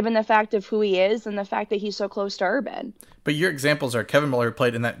 just given the fact of who he is and the fact that he's so close to Urban. But your examples are Kevin Miller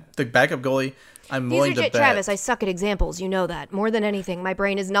played in that, the backup goalie. I'm willing to bet. Travis, I suck at examples. You know that. More than anything, my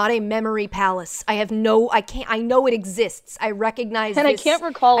brain is not a memory palace. I know it exists. I recognize and this. I can't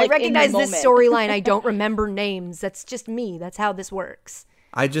recall I recognize this storyline. I don't remember names. That's just me. That's how this works.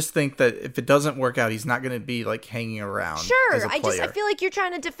 I just think that if it doesn't work out, he's not going to be like hanging around. Sure, as a player. I feel like you're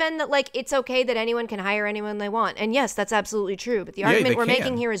trying to defend that, like, it's okay that anyone can hire anyone they want, and yes, that's absolutely true. But the argument we're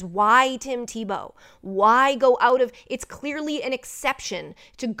making here is why Tim Tebow? Why go out of? It's clearly an exception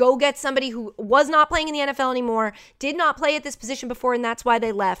to go get somebody who was not playing in the NFL anymore, did not play at this position before, and that's why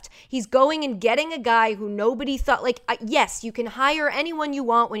they left. He's going and getting a guy who nobody thought. Like, yes, you can hire anyone you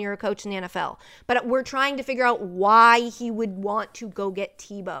want when you're a coach in the NFL, but we're trying to figure out why he would want to go get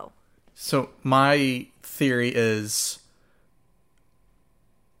Tebow. So my theory is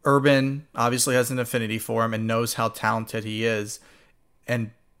Urban obviously has an affinity for him and knows how talented he is and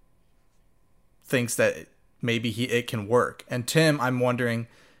thinks that maybe it can work. And Tim, I'm wondering,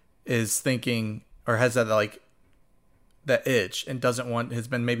 is thinking or has that itch and has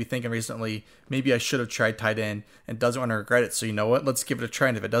been maybe thinking recently, maybe I should have tried tight end and doesn't want to regret it. So you know what? Let's give it a try.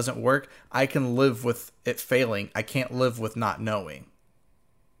 And if it doesn't work, I can live with it failing. I can't live with not knowing.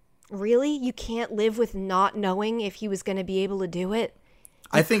 Really? You can't live with not knowing if he was going to be able to do it?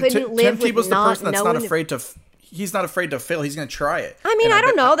 I think Tim Tebow's the person that's not afraid to... He's not afraid to fail. He's going to try it. I mean, I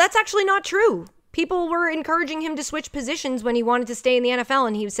don't know. That's actually not true. People were encouraging him to switch positions when he wanted to stay in the NFL,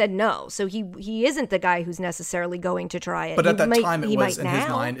 and he said no. So he isn't the guy who's necessarily going to try it. But at that time, it was in his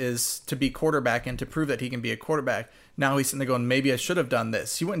mind is to be quarterback and to prove that he can be a quarterback. Now he's sitting there going, maybe I should have done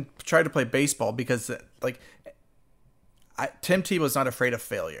this. He wouldn't try to play baseball because, Tim Tebow's not afraid of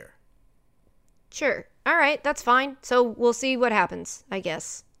failure. Sure. All right. That's fine. So we'll see what happens, I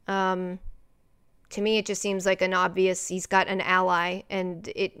guess. To me, it just seems like an obvious, he's got an ally,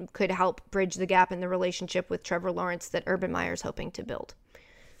 and it could help bridge the gap in the relationship with Trevor Lawrence that Urban Meyer's hoping to build.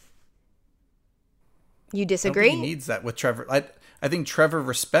 You disagree? I don't think he needs that with Trevor. I think Trevor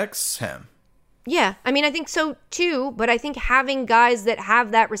respects him. Yeah. I mean, I think so too, but I think having guys that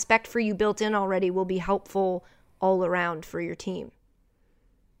have that respect for you built in already will be helpful all around for your team.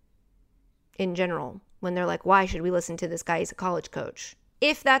 In general, when they're like, why should we listen to this guy? He's a college coach.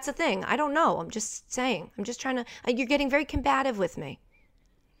 If that's a thing, I don't know. I'm just saying. I'm just trying to, you're getting very combative with me.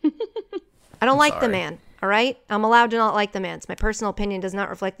 I don't like the man, all right? I'm allowed to not like the man. It's my personal opinion, does not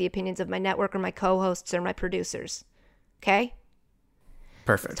reflect the opinions of my network or my co-hosts or my producers. Okay?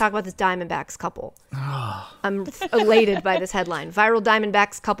 Perfect. Let's talk about this Diamondbacks couple. I'm elated by this headline. Viral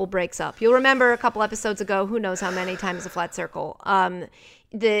Diamondbacks couple breaks up. You'll remember a couple episodes ago, who knows how many times a flat circle,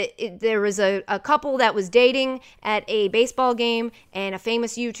 there was a couple that was dating at a baseball game, and a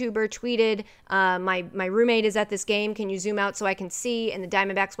famous YouTuber tweeted, my roommate is at this game, can you zoom out so I can see? And the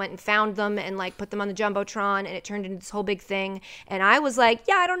Diamondbacks went and found them and put them on the Jumbotron, and it turned into this whole big thing. And I was like,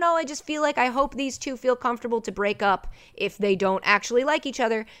 yeah, I don't know, I just feel like I hope these two feel comfortable to break up if they don't actually like each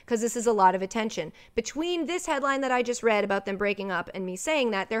other, because this is a lot of attention. Between this headline that I just read about them breaking up and me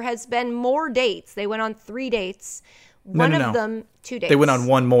saying that, there has been more dates. They went on 3 dates. One of them, 2 dates. They went on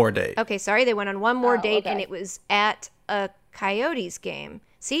one more date. Okay, sorry. They went on one more date, okay. And it was at a Coyotes game.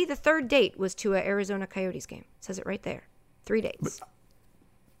 See, the third date was to an Arizona Coyotes game. It says it right there. 3 dates.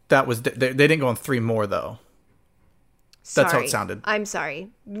 That was they didn't go on 3 more though. That's how it sounded. I'm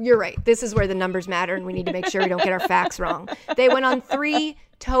sorry. You're right. This is where the numbers matter, and we need to make sure we don't get our facts wrong. They went on 3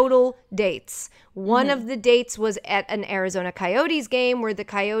 total dates. One of the dates was at an Arizona Coyotes game where the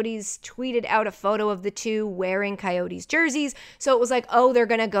Coyotes tweeted out a photo of the two wearing Coyotes jerseys. So it was like, oh, they're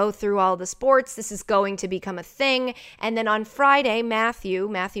going to go through all the sports. This is going to become a thing. And then on Friday, Matthew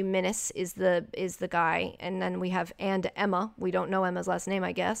Minnis is the guy. And then we have Emma. We don't know Emma's last name,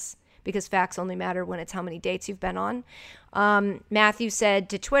 I guess, because facts only matter when it's how many dates you've been on. Matthew said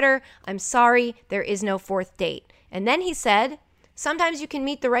to Twitter, I'm sorry, there is no 4th date. And then he said, sometimes you can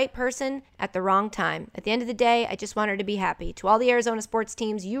meet the right person at the wrong time. At the end of the day, I just want her to be happy. To all the Arizona sports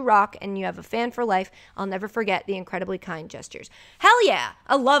teams, you rock and you have a fan for life. I'll never forget the incredibly kind gestures. Hell yeah.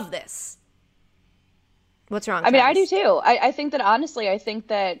 I love this. What's wrong? I mean, I do too. I think that, honestly,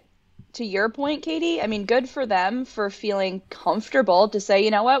 to your point, Katie, I mean, good for them for feeling comfortable to say,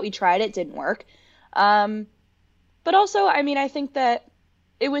 you know what, we tried it, didn't work. But also, I mean, I think that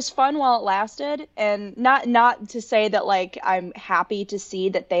it was fun while it lasted, and not to say that like I'm happy to see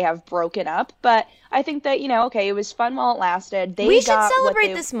that they have broken up, but I think that, okay, it was fun while it lasted. We should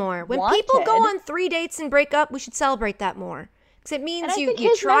celebrate this more. When people go on 3 dates and break up, we should celebrate that more. Because it means you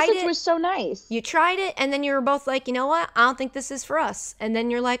tried it. His message was so nice. You tried it, and then you were both like, you know what? I don't think this is for us. And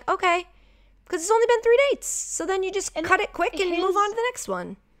then you're like, okay, because it's only been 3 dates. So then you just cut it quick and move on to the next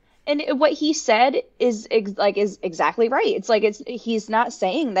one. And what he said is exactly right. It's like he's not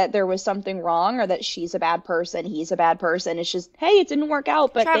saying that there was something wrong or that she's a bad person, he's a bad person. It's just, hey, it didn't work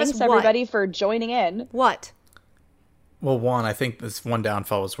out, but Travis, thanks everybody for joining in. What? Well, one, I think this one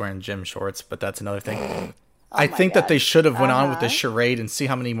downfall was wearing gym shorts, but that's another thing. I think that they should have went on with the charade and see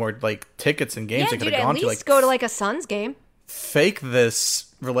how many more like tickets and games they could have gone to. At least go to like a Suns game. Fake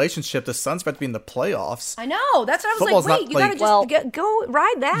this relationship. The Suns about to be in the playoffs. I know. That's what I was Football's like. Wait, you gotta just go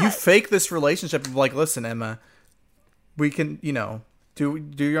ride that. You fake this relationship of like, listen, Emma, we can, do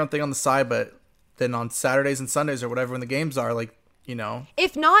your own thing on the side, but then on Saturdays and Sundays or whatever when the games are, like,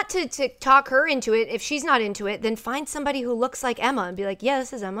 If not to talk her into it, if she's not into it, then find somebody who looks like Emma and be like, yeah,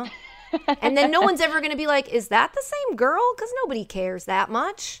 this is Emma. And then no one's ever going to be like, is that the same girl? Because nobody cares that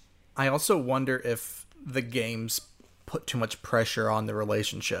much. I also wonder if the games put too much pressure on the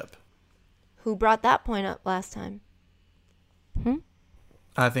relationship. Who brought that point up last time?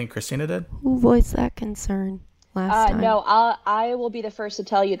 I think Christina did. Who voiced that concern last time? No, I will be the first to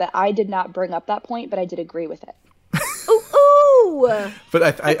tell you that I did not bring up that point, but I did agree with it. Ooh!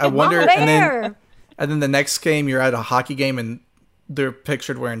 But I wonder, and then the next game, you're at a hockey game and they're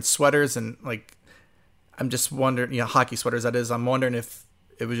pictured wearing sweaters and like, I'm just wondering, hockey sweaters that is, I'm wondering if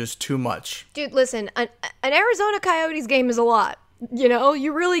it was just too much. Dude, listen, an Arizona Coyotes game is a lot.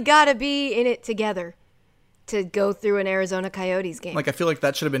 You really got to be in it together to go through an Arizona Coyotes game. Like, I feel like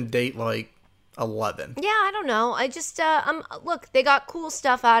that should have been date like 11. Yeah, I don't know. I just, look, they got cool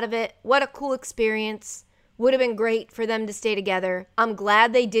stuff out of it. What a cool experience. Would have been great for them to stay together. I'm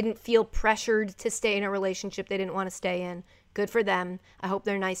glad they didn't feel pressured to stay in a relationship they didn't want to stay in. Good for them. I hope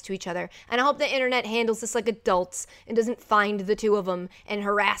they're nice to each other. And I hope the internet handles this like adults and doesn't find the two of them and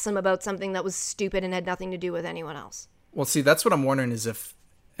harass them about something that was stupid and had nothing to do with anyone else. Well, see, that's what I'm wondering is if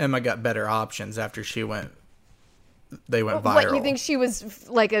Emma got better options after they went viral. What, you think she was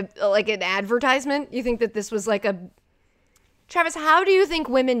like an advertisement? You think that this was like a... Travis, how do you think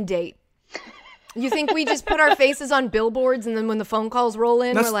women date? You think we just put our faces on billboards and then when the phone calls roll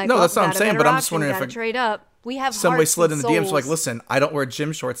in, we're like, no, that's what I'm saying, but I'm just option, wondering if trade up. We have somebody hearts slid and in the DMs souls. like, listen, I don't wear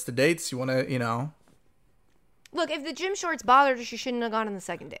gym shorts to dates. You want to, Look, if the gym shorts bothered her, she shouldn't have gone on the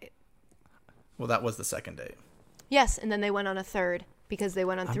second date. Well, that was the second date. Yes, and then they went on a third because they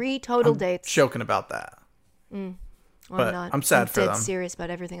went on 3 total dates. Joking about that. Well, but I'm not. I'm sad for them. I'm dead serious about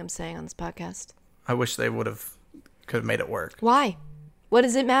everything I'm saying on this podcast. I wish they could have made it work. Why? What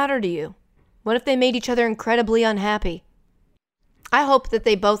does it matter to you? What if they made each other incredibly unhappy? I hope that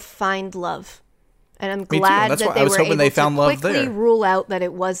they both find love. And I'm glad that they were able to quickly rule out that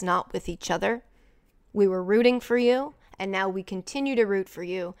it was not with each other. We were rooting for you, and now we continue to root for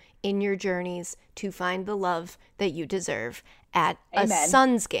you in your journeys to find the love that you deserve at a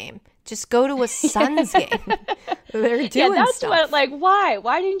Suns game. Just go to a Suns game. They're doing that's stuff. What, like, why?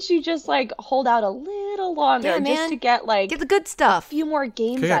 Why didn't you just, like, hold out a little longer just to get, like... Get the good stuff. A few more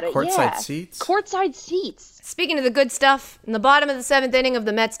games out of it. Courtside seats. Courtside seats. Speaking of the good stuff, in the bottom of the 7th inning of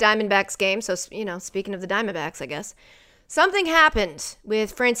the Mets-Diamondbacks game, so, speaking of the Diamondbacks, I guess, something happened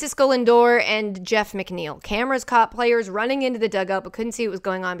with Francisco Lindor and Jeff McNeil. Cameras caught players running into the dugout, but couldn't see what was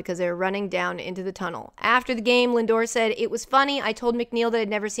going on because they were running down into the tunnel. After the game, Lindor said, "It was funny. I told McNeil that I'd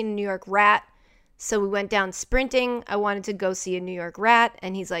never seen a New York rat, so we went down sprinting. I wanted to go see a New York rat."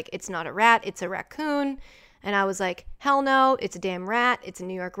 And he's like, "It's not a rat, it's a raccoon." And I was like, "Hell no, it's a damn rat. It's a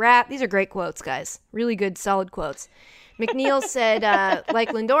New York rat." These are great quotes, guys. Really good, solid quotes. McNeil said, like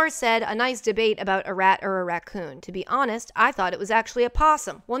Lindor said, "A nice debate about a rat or a raccoon. To be honest, I thought it was actually a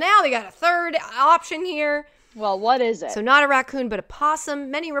possum." Well, now they got a third option here. Well, what is it? So not a raccoon, but a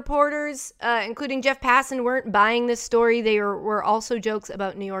possum. Many reporters, including Jeff Passan, weren't buying this story. They were also jokes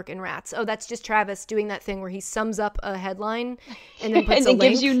about New York and rats. Oh, that's just Travis doing that thing where he sums up a headline and then puts and a link.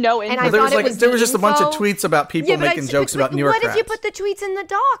 gives you no info. And I there thought was just a bunch of tweets about people making jokes about New York rats. What if you put the tweets in the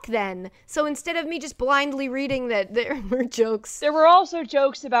doc then? So instead of me just blindly reading that there were jokes. There were also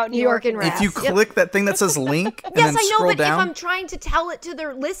jokes about New York and rats. If you click that thing that says link and yes, then scroll I know, but down. if I'm trying to tell it to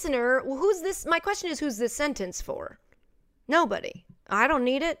the listener, well, who's this? My question is, who's this sentence for? Nobody. I don't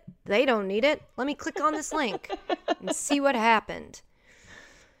need it. They don't need it. Let me click on this link and see what happened.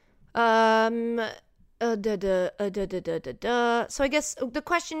 So I guess the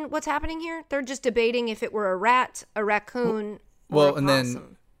question, what's happening here? They're just debating if it were a rat, a raccoon, or a possum. And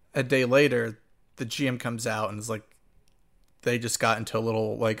then a day later, the GM comes out and is like, they just got into a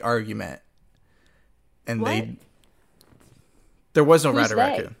little like argument, and What? there was no Who's rat or they?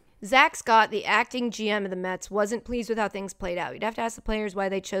 raccoon. Zach Scott, the acting GM of the Mets, wasn't pleased with how things played out. You'd have to ask the players why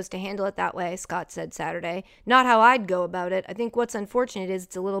they chose to handle it that way, Scott said Saturday. Not how I'd go about it. I think what's unfortunate is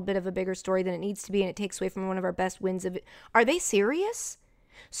it's a little bit of a bigger story than it needs to be, and it takes away from one of our best wins of it. Are they serious?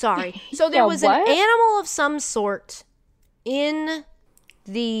 Sorry. So there Yeah, was what? an animal of some sort in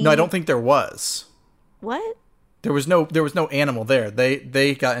the... No, I don't think there was. What? There was no animal there.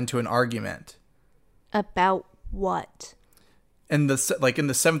 They got into an argument. About what? In the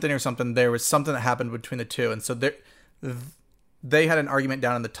seventh inning or something, there was something that happened between the two, and so they had an argument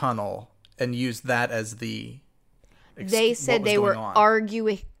down in the tunnel and used that as the. They said they were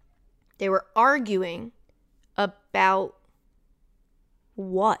arguing. They were arguing about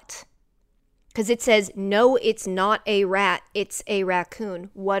what? Because it says no, it's not a rat, it's a raccoon.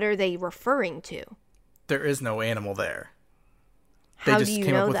 What are they referring to? There is no animal there. How They do just you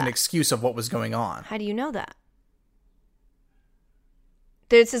came know up with that? an excuse of what was going on. How do you know that?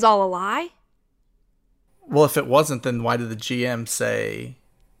 This is all a lie? Well, if it wasn't, then why did the GM say?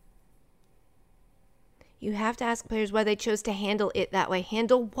 You have to ask players why they chose to handle it that way.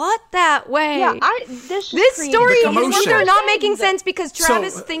 Handle what that way? Yeah, this Story The is commotion. either not making sense because So-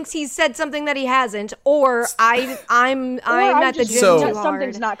 Travis thinks he's said something that he hasn't, or I'm at the gym So- too hard.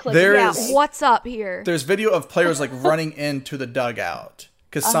 something's not clicking. There Yeah. is- What's up here? There's video of players like running into the dugout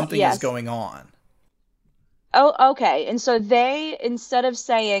because something yes. is going on. Oh, okay. And so they, instead of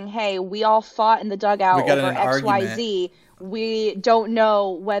saying, "Hey, we all fought in the dugout We got in over an XYZ," we don't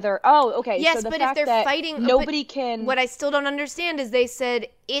know whether. Oh, okay. Yes, so the but if fact they're that fighting, nobody but can. What I still don't understand is they said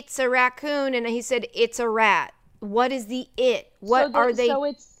it's a raccoon, and he said it's a rat. What is the it? What are they?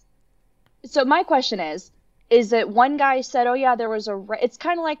 So my question is that one guy said, "Oh yeah, there was a." It's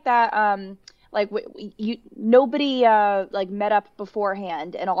kind of like that. Nobody like met up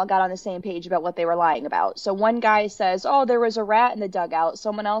beforehand and all got on the same page about what they were lying about. So one guy says, "Oh, there was a rat in the dugout."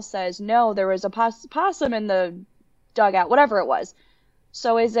 Someone else says, "No, there was a possum in the dugout." Whatever it was.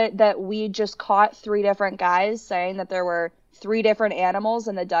 So is it that we just caught three different guys saying that there were three different animals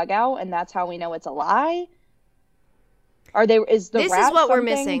in the dugout, and that's how we know it's a lie? Is the This is rat what we're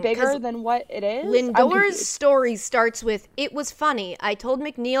something missing, bigger 'cause than what it is? I'm Lindor's confused. story starts with, "It was funny. I told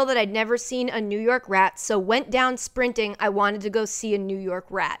McNeil that I'd never seen a New York rat, so went down sprinting. I wanted to go see a New York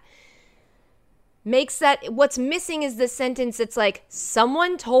rat." Makes that, what's missing is the sentence that's like,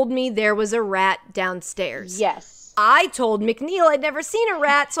 "Someone told me there was a rat downstairs." Yes. I told McNeil I'd never seen a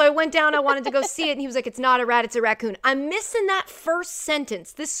rat, so I went down, I wanted to go see it, and he was like, "It's not a rat, it's a raccoon." I'm missing that first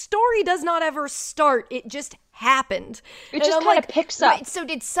sentence. This story does not ever start. It just happened. It And just I'm kind like, of picks up. right, so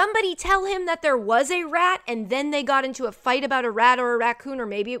did somebody tell him that there was a rat, and then they got into a fight about a rat or a raccoon, or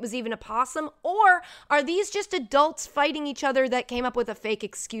maybe it was even a possum? Or are these just adults fighting each other that came up with a fake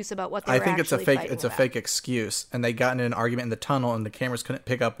excuse about what they I were think actually it's a fake. fighting It's a about? fake excuse, and they got in an argument in the tunnel, and the cameras couldn't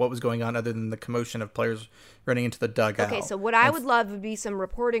pick up what was going on other than the commotion of players running into the dugout. Okay, so what I would love would be some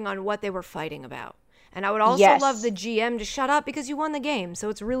reporting on what they were fighting about. And I would also Yes. love the GM to shut up because you won the game. So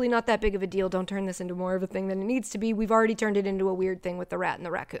it's really not that big of a deal. Don't turn this into more of a thing than it needs to be. We've already turned it into a weird thing with the rat and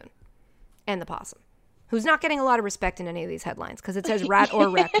the raccoon. And the possum. Who's not getting a lot of respect in any of these headlines because it says rat or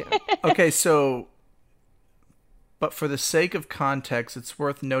raccoon. Okay, so, but for the sake of context, it's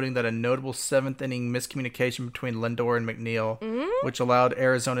worth noting that a notable seventh inning miscommunication between Lindor and McNeil, which allowed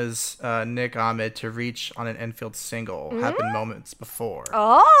Arizona's Nick Ahmed to reach on an infield single, happened moments before.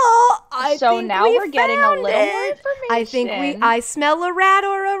 Oh, I So think now we we're getting a found little more it. I think information. I smell a rat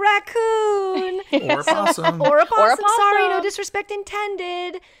or a raccoon. Or a possum. Or a possum. possum. Sorry, no disrespect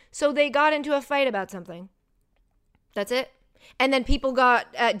intended. So they got into a fight about something. That's it. And then people got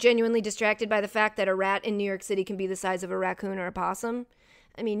genuinely distracted by the fact that a rat in New York City can be the size of a raccoon or a possum.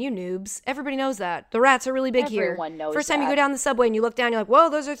 I mean, you noobs. Everybody knows that. The rats are really big here. Everyone knows First time you that. go down the subway and you look down, you're like, whoa,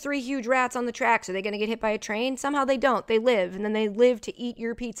 those are 3 huge rats on the tracks. Are they going to get hit by a train? Somehow they don't. They live, and then they live to eat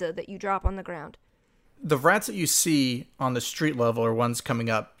your pizza that you drop on the ground. The rats that you see on the street level are ones coming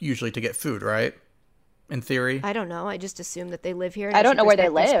up usually to get food, right? In theory. I don't know. I just assume that they live here. And I don't should know where they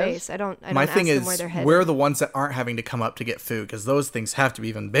respect their live. space. I don't My ask thing them is, where they're headed. where are the ones that aren't having to come up to get food? Because those things have to be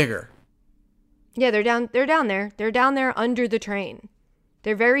even bigger. Yeah, they're down there. They're down there under the train.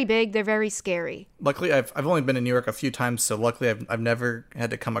 They're very big. They're very scary. Luckily, I've only been in New York a few times, so luckily I've never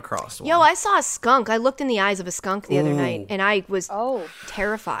had to come across one. Yo, I saw a skunk. I looked in the eyes of a skunk the other night, and I was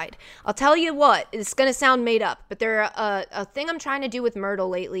terrified. I'll tell you what, it's going to sound made up, but a thing I'm trying to do with Myrtle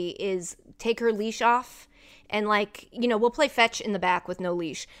lately is take her leash off And like, we'll play fetch in the back with no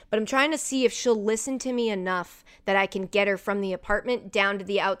leash, but I'm trying to see if she'll listen to me enough that I can get her from the apartment down to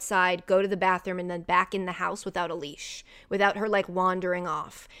the outside, go to the bathroom, and then back in the house without a leash, without her like wandering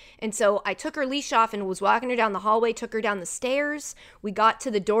off. And so I took her leash off and was walking her down the hallway, took her down the stairs. We got to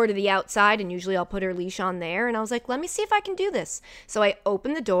the door to the outside, and usually I'll put her leash on there. And I was like, let me see if I can do this. So I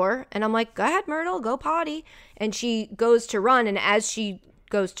opened the door and I'm like, go ahead, Myrtle, go potty. And she goes to run, and as she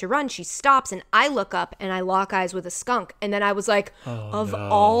goes to run, she stops, and I look up and I lock eyes with a skunk. And then I was like,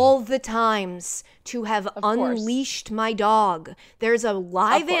 all the times to have unleashed my dog, there's a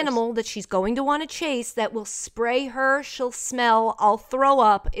live animal that she's going to want to chase that will spray her. She'll smell. I'll throw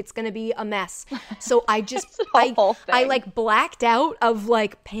up. It's going to be a mess. So I just, I like blacked out of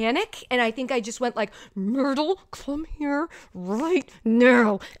like panic. And I think I just went like, Myrtle, come here right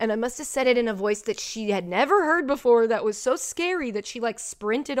now. And I must have said it in a voice that she had never heard before that was so scary that she like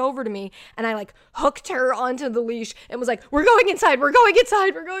sprinted over to me, and I like hooked her onto the leash and was like, we're going inside. We're going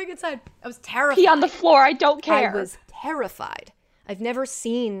inside. We're going inside. I was terrified. Pee on the floor. I don't care. I was terrified. I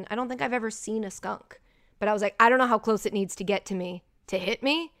don't think I've ever seen a skunk, but I was like, I don't know how close it needs to get to me to hit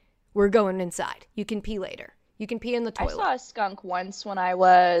me. We're going inside. You can pee later. You can pee in the toilet. I saw a skunk once when I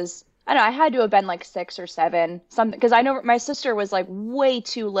was, I don't know, I had to have been like 6 or 7, something, because I know my sister was like way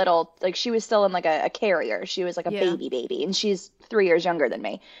too little. Like she was still in like a carrier. She was like a baby, and she's 3 years younger than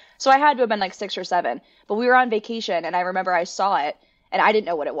me. So I had to have been like 6 or 7. But we were on vacation, and I remember I saw it, and I didn't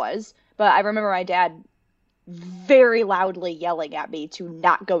know what it was. But I remember my dad very loudly yelling at me to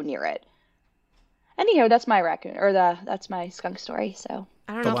not go near it. Anyhow, that's my that's my skunk story. So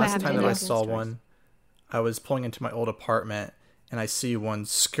I don't know. The last time that I saw one, I was pulling into my old apartment, and I see one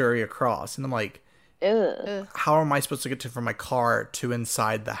scurry across, and I'm like, ugh. How am I supposed to get from my car to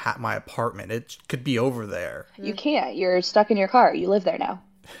inside my apartment? It could be over there. You can't. You're stuck in your car. You live there now.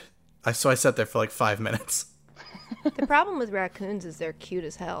 So I sat there for like 5 minutes. The problem with raccoons is they're cute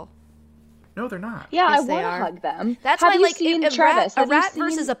as hell. No, they're not. Yeah, Yes, I want to hug them. That's Have why, you like, seen Travis, a rat seen...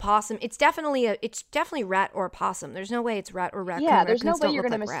 versus a possum. It's definitely rat or possum. There's no way it's rat or raccoon. Yeah, there's no Raccoons way don't you're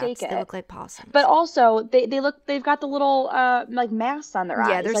look gonna like mistake rats. it. They look like possums. But also, they've got the little like masks on their eyes.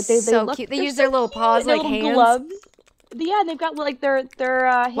 Yeah, they're like, so cute. They use their little paws like little hands. Gloves. Yeah, and they've got like their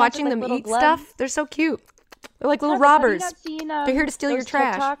hands Watching like them little eat gloves. stuff. They're so cute. They're like little Travis, robbers. have you not seen, They're here to steal your those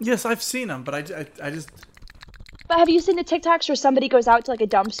trash. TikToks? Yes, I've seen them, but I just... But have you seen the TikToks where somebody goes out to like a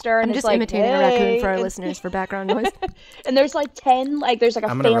dumpster and I'm it's just like, imitating hey, a raccoon for our and, listeners for background noise. and there's like 10, like there's like a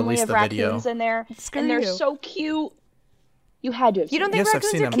I'm gonna family release of the video. raccoons in there, Screw and they're you. so cute. You had to have seen You don't them. think Yes, I've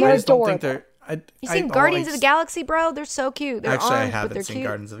raccoons seen are them. cute? I just don't think Adorable. they're... You seen Guardians of the Galaxy, bro? They're so cute. They're Actually, I orange, but haven't they're seen cute.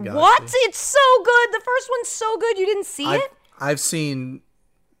 Guardians of the Galaxy. What? It's so good. The first one's so good. You didn't see it? I've seen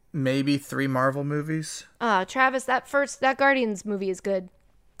maybe 3 Marvel movies. Travis, that Guardians movie is good.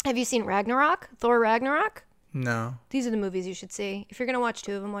 Have you seen Ragnarok? Thor Ragnarok? No. These are the movies you should see. If you're going to watch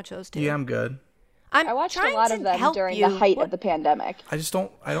 2 of them, watch those 2. Yeah, I'm good. I watched a lot of them during the height of the pandemic. They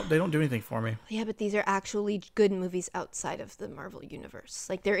don't do anything for me. Yeah, but these are actually good movies outside of the Marvel universe.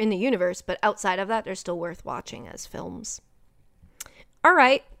 Like, they're in the universe, but outside of that, they're still worth watching as films. All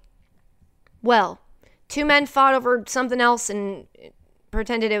right. Well, 2 men fought over something else and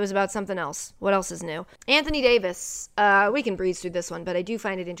pretended it was about something else. What else is new? Anthony Davis. We can breeze through this one, but I do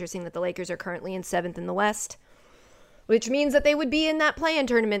find it interesting that the Lakers are currently in 7th in the West, which means that they would be in that play-in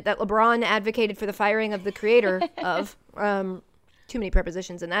tournament that LeBron advocated for the firing of the creator of. Too many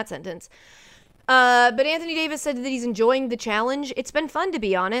prepositions in that sentence. But Anthony Davis said that he's enjoying the challenge. It's been fun, to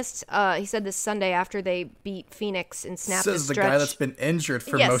be honest. He said this Sunday after they beat Phoenix and snapped the Says stretch. the guy that's been injured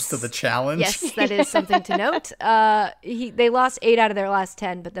for most of the challenge. Yes, that is something to note. They lost 8 out of their last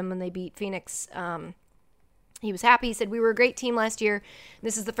 10, but then when they beat Phoenix, he was happy. He said, we were a great team last year.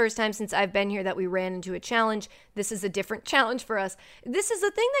 This is the first time since I've been here that we ran into a challenge. This is a different challenge for us. This is the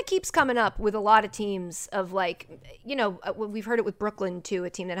thing that keeps coming up with a lot of teams of like, we've heard it with Brooklyn too,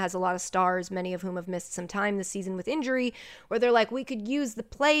 a team that has a lot of stars, many of whom have missed some time this season with injury, where they're like, we could use the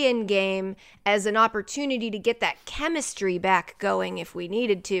play-in game as an opportunity to get that chemistry back going if we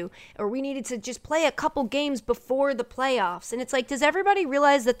needed to, or we needed to just play a couple games before the playoffs. And it's like, does everybody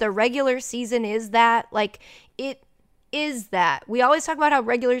realize that the regular season is that? Like, it is that. We always talk about how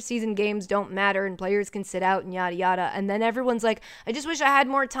regular season games don't matter and players can sit out and yada yada, and then everyone's like, I just wish I had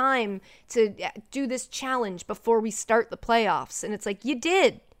more time to do this challenge before we start the playoffs. And it's like, you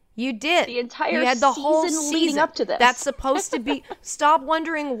did The entire you had the season whole leading season up to this. That's supposed to be. Stop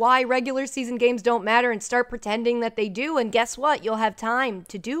wondering why regular season games don't matter and start pretending that they do, and guess what, you'll have time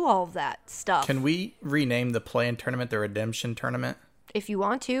to do all of that stuff. Can we rename the play-in tournament the Redemption Tournament? If you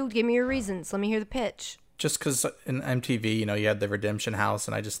want to, give me your reasons. Let me hear the pitch. just because in MTV, you had the Redemption House,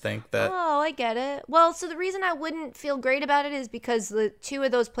 and I just think that... Oh, I get it. Well, so the reason I wouldn't feel great about it is because the two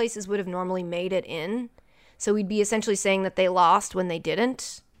of those places would have normally made it in. So we'd be essentially saying that they lost when they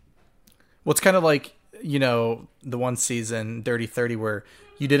didn't. Well, it's kind of like, the one season, Dirty 30, where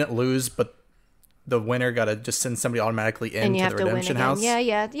you didn't lose, but the winner got to just send somebody automatically into the Redemption House. Yeah,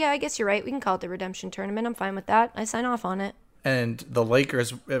 I guess you're right. We can call it the Redemption Tournament. I'm fine with that. I sign off on it. And the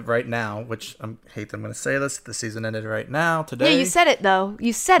Lakers right now, which I hate that I'm going to say this, the season ended right now, today. Yeah, you said it, though.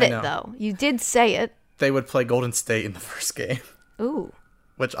 You did say it. They would play Golden State in the first game. Ooh.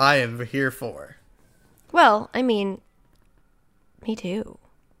 Which I am here for. Well, I mean, me too.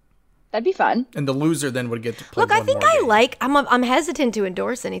 That'd be fun. And the loser then would get to play Look, I think more game. I'm hesitant to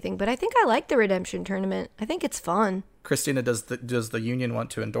endorse anything, but I think I like the Redemption Tournament. I think it's fun. Christina, does the union want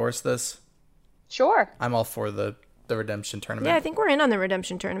to endorse this? Sure. I'm all for the Redemption Tournament. Yeah, I think we're in on the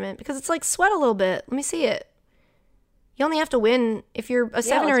Redemption Tournament because it's like sweat a little bit. Let me see it. You only have to win, if you're a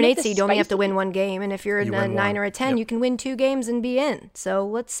 7 or an 8 seed, you only have to win one game. And if you're a 9 or a 10, you can win 2 games and be in. So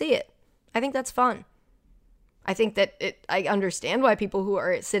let's see it. I think that's fun. I think that I understand why people who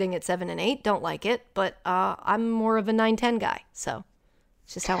are sitting at 7 and 8 don't like it, but I'm more of a 9-10 guy. So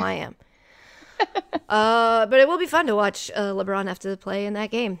it's just how I am. But it will be fun to watch LeBron have to play in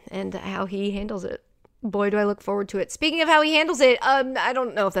that game and how he handles it. Boy, do I look forward to it. Speaking of how he handles it, I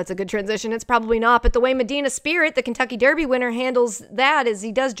don't know if that's a good transition. It's probably not. But the way Medina Spirit, the Kentucky Derby winner, handles that is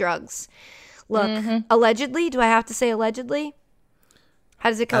he does drugs. Look, allegedly, do I have to say allegedly? How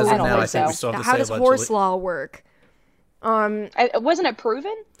does it go? I don't think so. How does horse law work? Wasn't it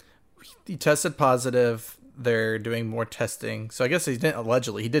proven? He tested positive. They're doing more testing. So I guess he didn't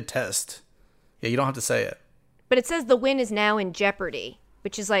allegedly. He did test. Yeah, you don't have to say it. But it says the win is now in jeopardy.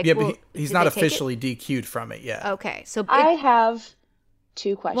 Which is like, yeah, but he's not officially DQ'd from it yet. Okay, so I have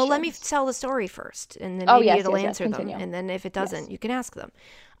 2 questions. Well, let me tell the story first, and then maybe it'll answer them. And then if it doesn't, you can ask them.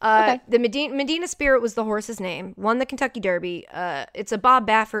 Okay. The Medina Spirit was the horse's name. Won the Kentucky Derby. It's a Bob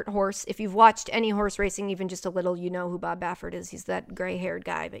Baffert horse. If you've watched any horse racing, even just a little, you know who Bob Baffert is. He's that gray-haired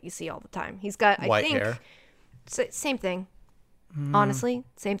guy that you see all the time. He's got white hair. Same thing. Honestly,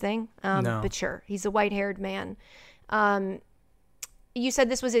 same thing. No. But sure, he's a white-haired man. You said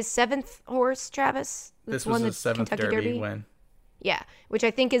this was his 7th horse, Travis? This was his 7th Kentucky Derby win. Yeah, which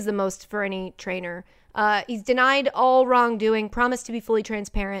I think is the most for any trainer. He's denied all wrongdoing, promised to be fully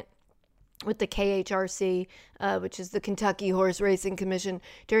transparent with the KHRC, which is the Kentucky Horse Racing Commission,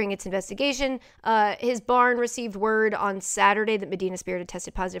 during its investigation. His barn received word on Saturday that Medina Spirit had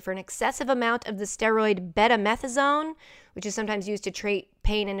tested positive for an excessive amount of the steroid betamethasone, which is sometimes used to treat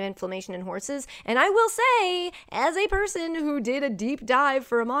pain and inflammation in horses. And I will say, as a person who did a deep dive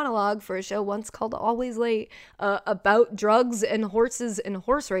for a monologue for a show once called Always Late about drugs and horses and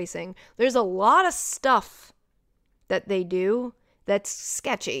horse racing, there's a lot of stuff that they do that's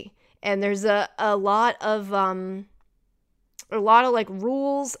sketchy. And there's a lot of like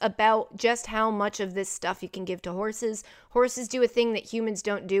rules about just how much of this stuff you can give to horses. Horses do a thing that humans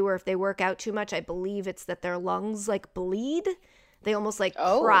don't do, where if they work out too much, I believe it's that their lungs like bleed. They almost like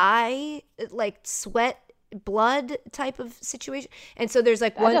cry, like sweat, blood type of situation. And so there's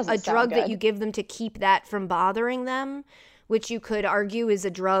like a drug that you give them to keep that from bothering them, which you could argue is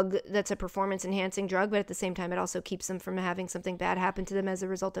a drug that's a performance enhancing drug, but at the same time, it also keeps them from having something bad happen to them as a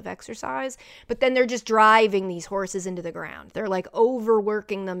result of exercise. But then they're just driving these horses into the ground. They're like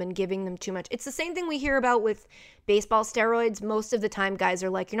overworking them and giving them too much. It's the same thing we hear about with baseball steroids. Most of the time, guys are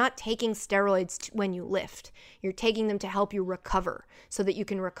like, you're not taking steroids when you lift. You're taking them to help you recover so that you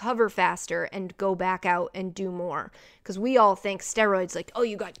can recover faster and go back out and do more. Because we all think steroids like, oh,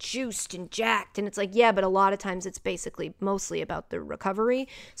 you got juiced and jacked. And it's like, yeah, but a lot of times it's basically mostly about the recovery.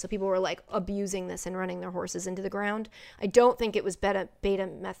 So people were like abusing this and running their horses into the ground. I don't think it was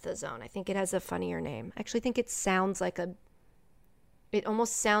betamethasone. I think it has a funnier name. I actually think it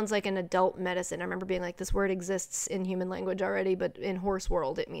almost sounds like an adult medicine. I remember being like, this word exists in human language already, but in horse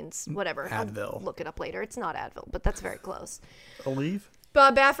world, it means whatever. Advil. I'll look it up later. It's not Advil, but that's very close. Aleve?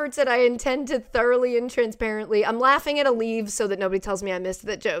 Bob Baffert said, I intend to thoroughly and transparently, I'm laughing at Aleve so that nobody tells me I missed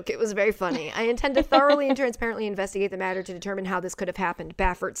that joke. It was very funny. I intend to thoroughly and transparently investigate the matter to determine how this could have happened,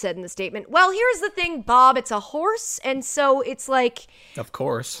 Baffert said in the statement. Well, here's the thing, Bob, it's a horse, and so it's like... Of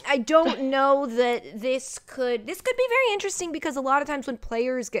course. I don't know that this could be very interesting, because a lot of times when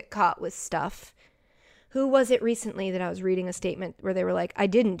players get caught with stuff, who was it recently that I was reading a statement where they were like, I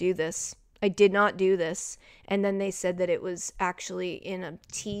didn't do this. I did not do this. And then they said that it was actually in a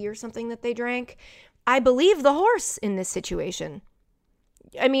tea or something that they drank. I believe the horse in this situation.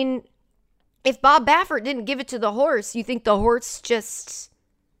 I mean, if Bob Baffert didn't give it to the horse, you think the horse just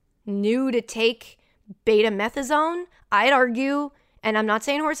knew to take betamethasone, I'd argue, and I'm not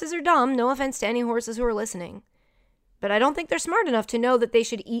saying horses are dumb, no offense to any horses who are listening, but I don't think they're smart enough to know that they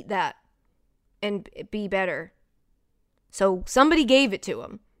should eat that and be better. So somebody gave it to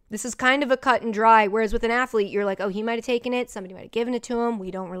them. This is kind of a cut and dry, whereas with an athlete, you're like, oh, he might have taken it, somebody might have given it to him,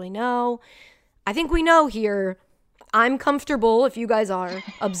 we don't really know. I think we know here. I'm comfortable, if you guys are,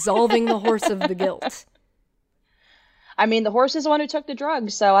 absolving the horse of the guilt. I mean, the horse is the one who took the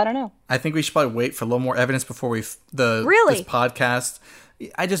drugs, so I don't know. I think we should probably wait for a little more evidence before this podcast.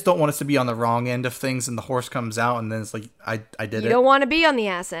 I just don't want us to be on the wrong end of things, and the horse comes out, and then it's like, I did it. You don't want to be on the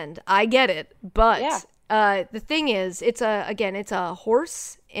ass end. I get it, but the thing is, it's a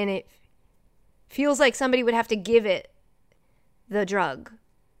horse, and it feels like somebody would have to give it the drug.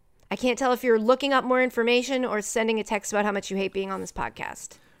 I can't tell if you're looking up more information or sending a text about how much you hate being on this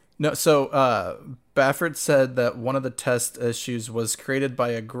podcast. No, so Baffert said that one of the test issues was created by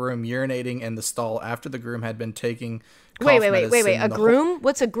a groom urinating in the stall after the groom had been taking Wait. A groom?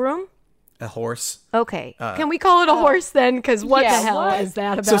 What's a groom? A horse. Okay. Can we call it a horse then? Because what the hell is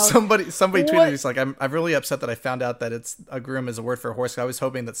that about? So somebody tweeted, he's like, I'm really upset that I found out that it's a groom is a word for a horse. I was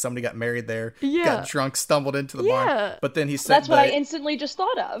hoping that somebody got married there, got drunk, stumbled into the barn. But then he said that's what I instantly just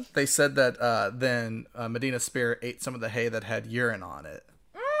thought of. They said that then Medina Spirit ate some of the hay that had urine on it.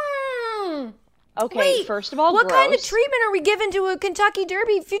 Okay, wait, first of all, what gross. kind of treatment are we giving to a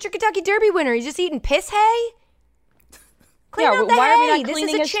future Kentucky Derby winner? He's just eating piss hay? Clean out the why hay. are we not This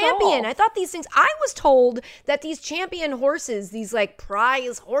cleaning is a his champion. stall? I thought these things. I was told that these champion horses, these like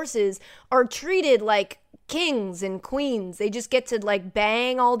prize horses, are treated like kings and queens. They just get to like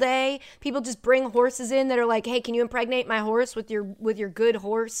bang all day. People just bring horses in that are like, hey, can you impregnate my horse with your good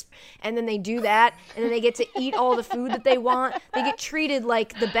horse? And then they do that, and then they get to eat all the food that they want. They get treated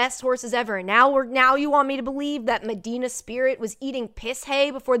like the best horses ever. And now you want me to believe that Medina Spirit was eating piss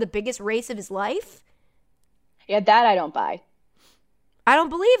hay before the biggest race of his life? Yeah, that I don't buy. I don't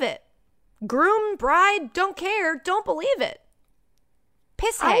believe it. Groom, bride, don't care. Don't believe it.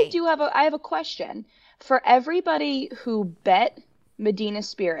 Piss hay. I have a question. For everybody who bet Medina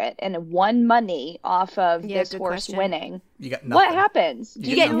Spirit and won money off of this horse winning, you got nothing. What happens?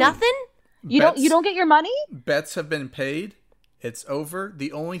 You get nothing? You don't get your money? Bets have been paid. It's over.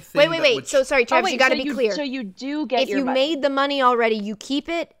 The only thing. Wait. So sorry, Travis, you got to be clear. So you do get your money. If you made the money already, you keep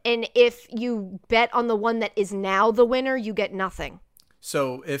it, and if you bet on the one that is now the winner, you get nothing.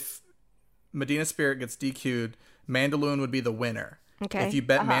 So if Medina Spirit gets DQ'd, Mandaloun would be the winner. Okay. If you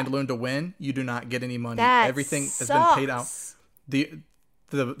bet Mandaloun to win, you do not get any money. That Everything sucks. has been paid out.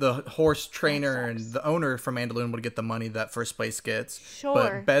 The horse trainer and the owner from Mandaloun would get the money that first place gets.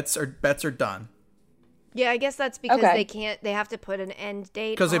 Sure. But bets are done. Yeah, I guess that's because they have to put an end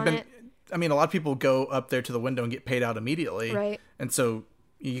date on it. I mean, a lot of people go up there to the window and get paid out immediately. Right. And so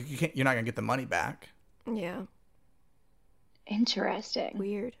you're not going to get the money back. Yeah. Interesting.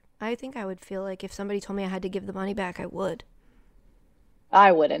 Weird. I think I would feel like if somebody told me I had to give the money back, I would.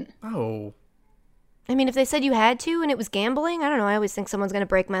 I wouldn't. Oh. I mean, if they said you had to and it was gambling, I don't know. I always think someone's going to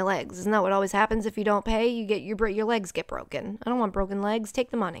break my legs. Isn't that what always happens if you don't pay? You get your legs get broken. I don't want broken legs.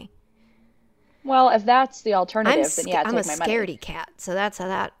 Take the money. Well, if that's the alternative, then yeah, I'm a take my money. scaredy cat, so that's how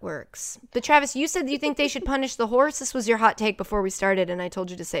that works. But Travis, you said you think they should punish the horse. This was your hot take before we started, and I told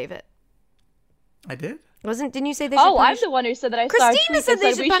you to save it. I did? Didn't you say they should punish? I'm the one who said that. Christina said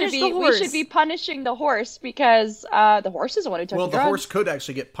they should punish the horse. We should be punishing the horse because the horse is the one who took the drugs. Well, the horse could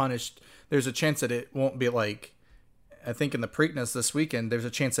actually get punished. There's a chance that it won't be like, I think in the Preakness this weekend, there's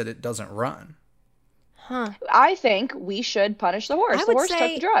a chance that it doesn't run. Huh. I think we should punish the horse. The horse took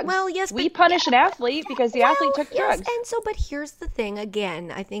the drugs. Well, yes, we punish an athlete because the athlete took the drugs. And so, but here's the thing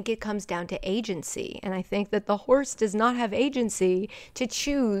again. I think it comes down to agency, and I think that the horse does not have agency to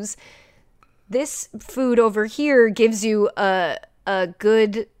choose. This food over here gives you a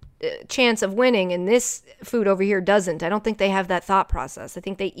good chance of winning, and this food over here doesn't. I don't think they have that thought process. I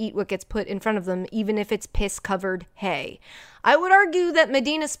think they eat what gets put in front of them, even if it's piss-covered hay. I would argue that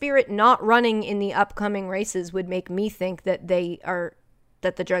Medina Spirit not running in the upcoming races would make me think that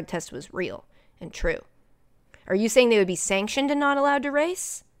that the drug test was real and true. Are you saying they would be sanctioned and not allowed to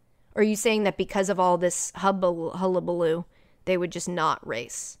race? Or are you saying that because of all this hullabaloo, they would just not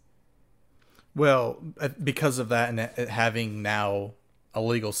race? Well, because of that and it having now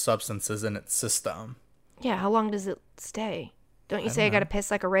illegal substances in its system. Yeah, how long does it stay? Don't you say I got to piss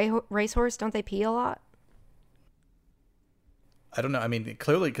like a racehorse? Don't they pee a lot? I don't know. I mean,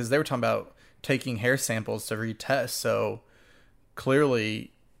 clearly, because they were talking about taking hair samples to retest, so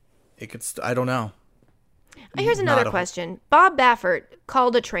clearly it could. I don't know. Here's another question. Bob Baffert,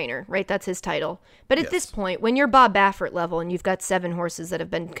 called a trainer, right? That's his title. But at this point, when you're Bob Baffert level and you've got 7 horses that have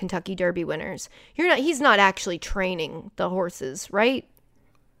been Kentucky Derby winners, he's not actually training the horses, right?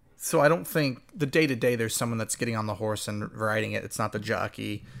 So I don't think the day-to-day there's someone that's getting on the horse and riding it. It's not the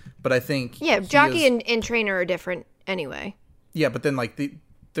jockey. But I think... Yeah, jockey and trainer are different anyway. Yeah, but then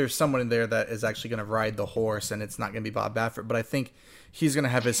there's someone in there that is actually going to ride the horse, and it's not going to be Bob Baffert. But I think he's going to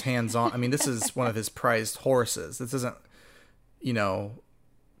have his hands on. I mean, this is one of his prized horses. This isn't,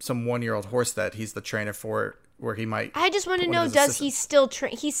 some 1-year-old horse that he's the trainer for, where he might. I just want to know, does he still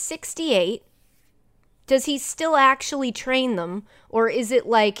train? He's 68. Does he still actually train them, or is it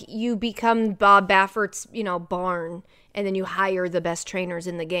like you become Bob Baffert's, barn, and then you hire the best trainers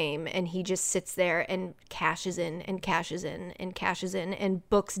in the game, and he just sits there and cashes in and cashes in and cashes in and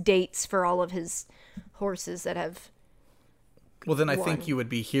books dates for all of his horses that have. Well, then I think you would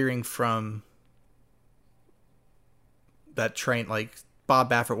be hearing from that train, like Bob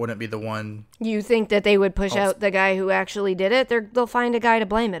Baffert wouldn't be the one. You think that they would push out the guy who actually did it? They'll find a guy to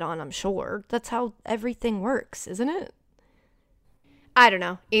blame it on, I'm sure. That's how everything works, isn't it? I don't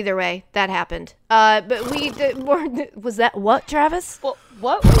know. Either way, that happened. But was that what, Travis? Well,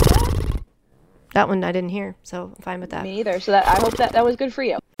 what was that? That one I didn't hear, so I'm fine with that. Me either. So I hope that was good for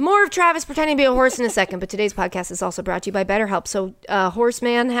you. More of Travis pretending to be a horse in a second, but today's podcast is also brought to you by BetterHelp. So,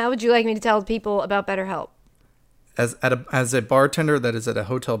 Horseman, how would you like me to tell people about BetterHelp? As a bartender that is at a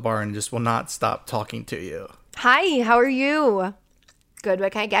hotel bar and just will not stop talking to you. Hi, how are you? Good,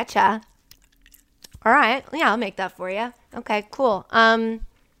 what can I get ya? All right, yeah, I'll make that for you. Okay, cool.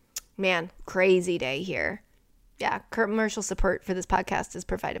 Man, crazy day here. Yeah, commercial support for this podcast is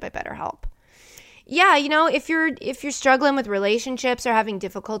provided by BetterHelp. Yeah, if you're struggling with relationships or having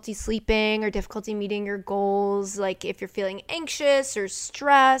difficulty sleeping or difficulty meeting your goals, like if you're feeling anxious or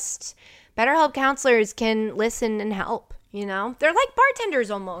stressed, BetterHelp counselors can listen and help, They're like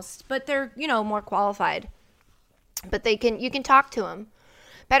bartenders almost, but they're, more qualified. But you can talk to them.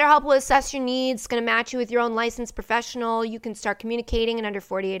 BetterHelp will assess your needs, going to match you with your own licensed professional. You can start communicating in under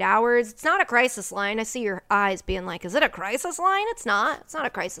 48 hours. It's not a crisis line. I see your eyes being like, is it a crisis line? It's not. It's not a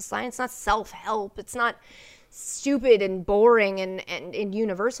crisis line. It's not self-help. It's not stupid and boring and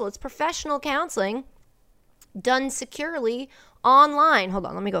universal. It's professional counseling done securely online. Hold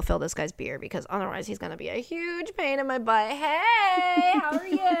on, let me go fill this guy's beer because otherwise he's going to be a huge pain in my butt. Hey, how are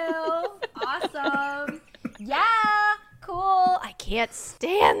you? Awesome. Yeah. Cool. I can't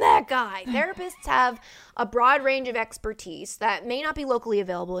stand that guy. Therapists have a broad range of expertise that may not be locally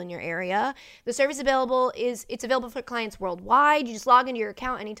available in your area. The service it's available for clients worldwide. You just log into your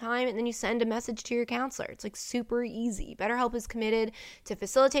account anytime and then you send a message to your counselor. It's like super easy. BetterHelp is committed to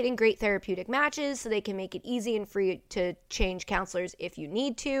facilitating great therapeutic matches so they can make it easy and free to change counselors if you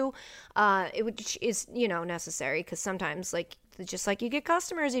need to. Which is, necessary because sometimes just like you get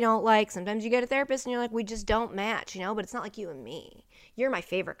customers you don't like. Sometimes you get a therapist and you're like, we just don't match, but it's not like you and me. You're my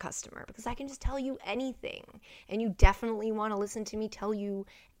favorite customer because I can just tell you anything. And you definitely want to listen to me tell you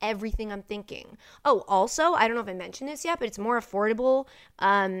everything I'm thinking. Oh, also, I don't know if I mentioned this yet, but it's more affordable.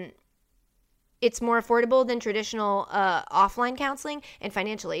 It's more affordable than traditional offline counseling, and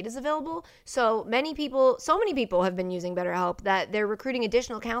financial aid is available. So many people have been using BetterHelp that they're recruiting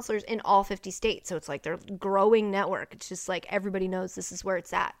additional counselors in all 50 states. So it's like their growing network. It's just like everybody knows this is where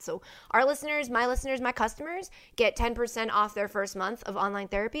it's at. So our listeners, my customers get 10% off their first month of online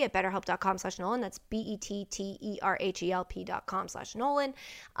therapy at betterhelp.com/Nolan. That's BETTERHELP.com/Nolan.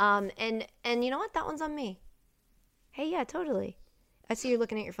 And you know what? That one's on me. Hey, yeah, totally. I see you're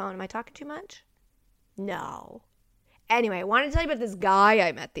looking at your phone. Am I talking too much? No. Anyway, I wanted to tell you about this guy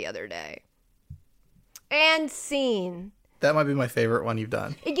I met the other day. And scene. That might be my favorite one you've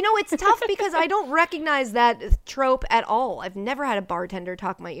done. It's tough because I don't recognize that trope at all. I've never had a bartender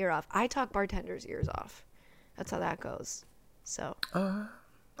talk my ear off. I talk bartenders' ears off. That's how that goes. So.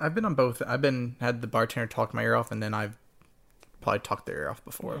 I've been on both. Had the bartender talk my ear off, and then I've probably talked their ear off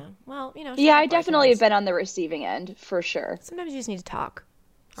before. Yeah. Well, Yeah, I definitely have been on the receiving end, for sure. Sometimes you just need to talk.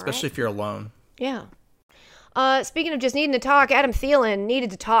 Especially if you're alone. Yeah. Speaking of just needing to talk, Adam Thielen needed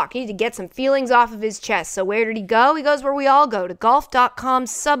to talk. He needed to get some feelings off of his chest. So where did he go? He goes where we all go, to golf.com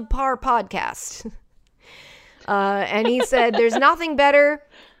subpar podcast. And he said, there's nothing better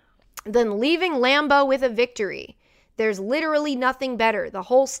than leaving Lambeau with a victory. There's literally nothing better. The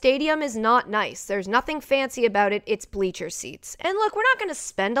whole stadium is not nice. There's nothing fancy about it. It's bleacher seats. And look, we're not going to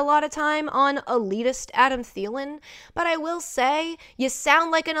spend a lot of time on elitist Adam Thielen, but I will say you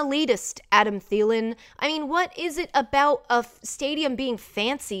sound like an elitist, Adam Thielen. I mean, what is it about a stadium being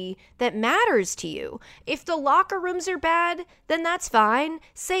fancy that matters to you? If the locker rooms are bad, then that's fine.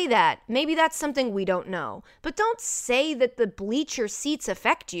 Say that. Maybe that's something we don't know. But don't say that the bleacher seats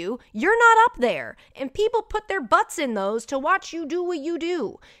affect you. You're not up there. And people put their butts in those to watch you do what you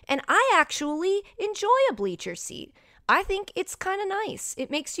do. And I actually enjoy a bleacher seat. I think it's kind of nice.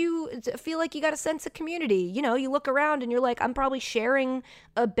 It makes you feel like you got a sense of community. You know, you look around and you're like, I'm probably sharing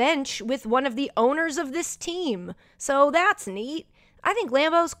a bench with one of the owners of this team. So that's neat. I think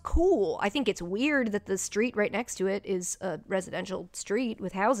Lambeau's cool. I think it's weird that the street right next to it is a residential street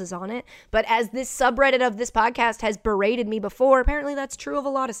with houses on it. But as this subreddit of this podcast has berated me before, apparently that's true of a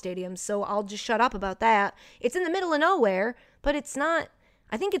lot of stadiums. So I'll just shut up about that. It's in the middle of nowhere, but it's not.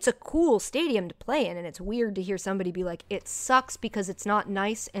 I think it's a cool stadium to play in, and it's weird to hear somebody be like, it sucks because it's not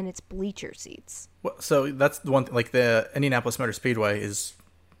nice and it's bleacher seats. Well, so that's the one, like the Indianapolis Motor Speedway is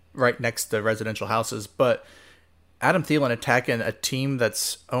right next to residential houses, but Adam Thielen attacking a team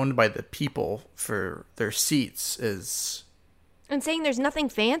that's owned by the people for their seats is... And saying there's nothing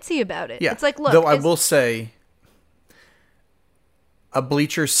fancy about it. Yeah. It's like, look... Though I will say, a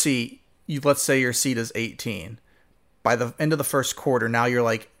bleacher seat, let's say your seat is 18. By the end of the first quarter, now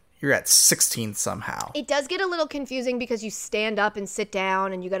you're at 16 somehow. It does get a little confusing because you stand up and sit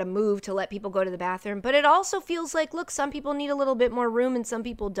down and you got to move to let people go to the bathroom. But it also feels like, look, some people need a little bit more room and some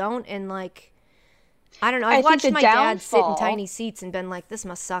people don't. And like... I don't know. I've watched my dad sit in tiny seats and been like, this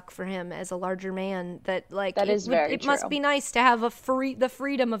must suck for him as a larger man. That is very it true. must be nice to have the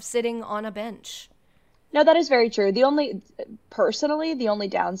freedom of sitting on a bench. No, that is very true. The only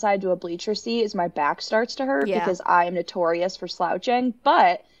downside to a bleacher seat is my back starts to hurt because I am notorious for slouching.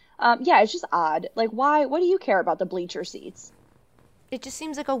 But it's just odd. Like, why? What do you care about the bleacher seats? It just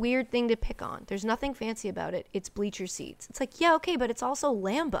seems like a weird thing to pick on. There's nothing fancy about it. It's bleacher seats. It's like, yeah, okay, but it's also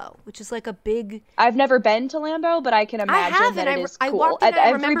Lambeau, which is like a big... I've never been to Lambeau, but I can imagine that it is cool. I walked in and I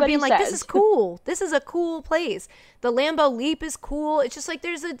remember being like, this is cool. This is a cool place. The Lambeau Leap is cool. It's just like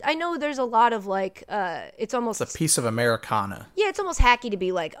I know there's a lot of like, it's almost... It's a piece of Americana. Yeah, it's almost hacky to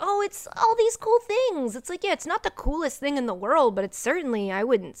be like, oh, it's all these cool things. It's like, yeah, it's not the coolest thing in the world, but it's certainly, I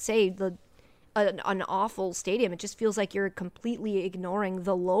wouldn't say an awful stadium. It just feels like you're completely ignoring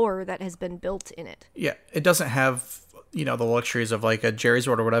the lore that has been built in it. Yeah, it doesn't have, the luxuries of like a Jerry's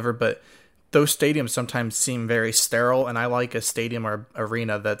World or whatever, but those stadiums sometimes seem very sterile, and I like a stadium or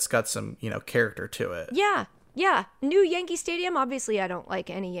arena that's got some, character to it. Yeah. New Yankee Stadium, obviously I don't like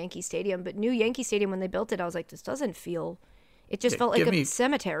any Yankee Stadium, but new Yankee Stadium, when they built it, I was like, this doesn't feel... It just felt like a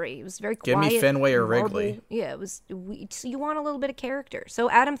cemetery. It was very quiet. Give me Fenway or marble. Wrigley. Yeah, it was. So you want a little bit of character.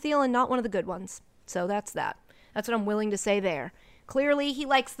 So Adam Thielen, not one of the good ones. So that's that. That's what I'm willing to say there. Clearly, he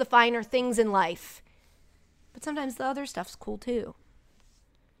likes the finer things in life. But sometimes the other stuff's cool too.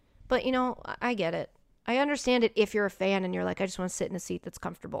 But, I get it. I understand it if you're a fan and you're like, I just want to sit in a seat that's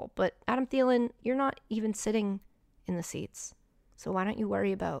comfortable. But Adam Thielen, you're not even sitting in the seats. So why don't you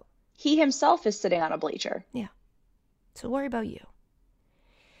worry about... He himself is sitting on a bleacher. Yeah. So worry about you.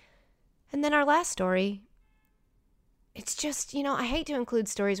 And then our last story, it's just, I hate to include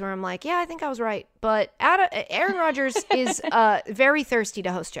stories where I'm like, yeah, I think I was right. But Aaron Rodgers is very thirsty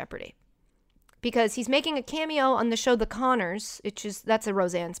to host Jeopardy because he's making a cameo on the show The Connors, that's a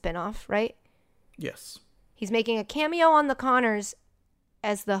Roseanne spinoff, right? Yes. He's making a cameo on The Connors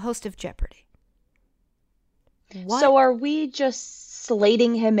as the host of Jeopardy. What? So are we just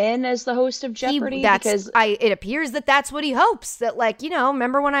slating him in as the host of Jeopardy? It appears that that's what he hopes. That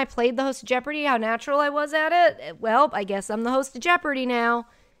remember when I played the host of Jeopardy, how natural I was at it? Well, I guess I'm the host of Jeopardy now.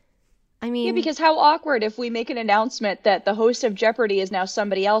 I mean... Yeah, because how awkward if we make an announcement that the host of Jeopardy is now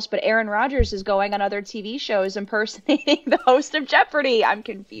somebody else, but Aaron Rodgers is going on other TV shows impersonating the host of Jeopardy. I'm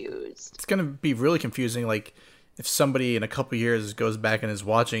confused. It's going to be really confusing, like... If somebody in a couple years goes back and is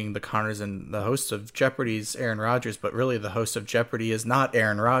watching The Connors and the host of Jeopardy's Aaron Rodgers, but really the host of Jeopardy is not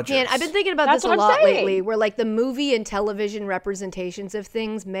Aaron Rodgers. Man, I've been thinking about this a lot lately, where like the movie and television representations of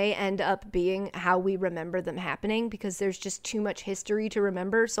things may end up being how we remember them happening because there's just too much history to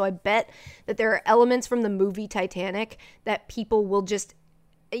remember. So I bet that there are elements from the movie Titanic that people will just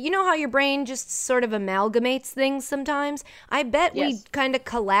you know how your brain just sort of amalgamates things sometimes? I bet we kind of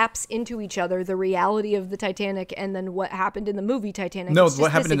collapse into each other the reality of the Titanic and then what happened in the movie Titanic. No,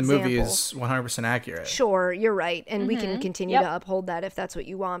 what happened in the movie is 100% accurate. Sure, you're right. And we can continue to uphold that if that's what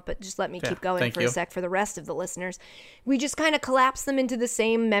you want, but just let me keep going for a sec for the rest of the listeners. We just kind of collapse them into the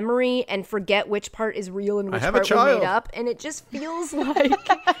same memory and forget which part is real and which part we made up. And it just feels like...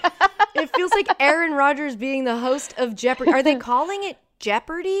 It feels like Aaron Rodgers being the host of Jeopardy. Are they calling it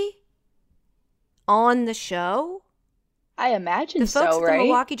Jeopardy on the show? I imagine so, right? The folks at the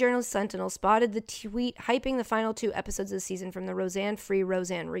Milwaukee Journal-Sentinel spotted the tweet hyping the final 2 episodes of the season from the Roseanne-free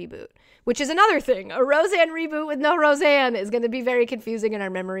Roseanne reboot, which is another thing. A Roseanne reboot with no Roseanne is going to be very confusing in our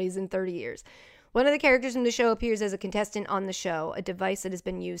memories in 30 years. One of the characters in the show appears as a contestant on the show, a device that has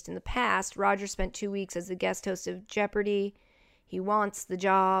been used in the past. Rodgers spent 2 weeks as the guest host of Jeopardy. He wants the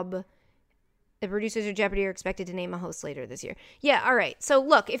job. The producers of Jeopardy are expected to name a host later this year. Yeah, all right. So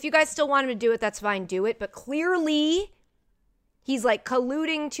look, if you guys still want him to do it, that's fine, do it. But clearly, he's like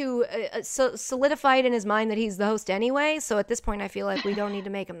colluding to solidified in his mind that he's the host anyway. So at this point, I feel like we don't need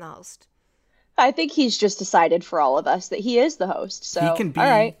to make him the host. I think he's just decided for all of us that he is the host. So, he can be, all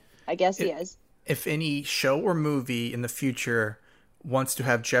right, I guess he is. If any show or movie in the future wants to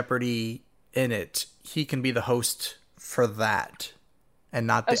have Jeopardy in it, he can be the host for that. And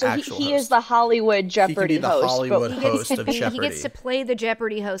not the actual host. He is the Hollywood Jeopardy host. He can be the Hollywood host of Jeopardy. He gets to play the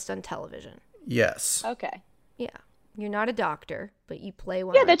Jeopardy host on television. Yes. Okay. Yeah. You're not a doctor, but you play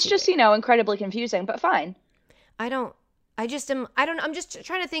one. Yeah, that's just, incredibly confusing, but fine. I'm just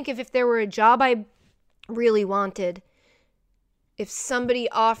trying to think if there were a job I really wanted, if somebody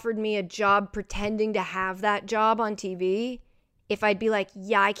offered me a job pretending to have that job on TV, if I'd be like,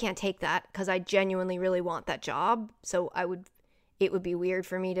 yeah, I can't take that because I genuinely really want that job. So it would be weird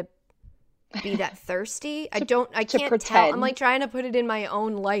for me to be that thirsty. I can't pretend. Tell. I'm like trying to put it in my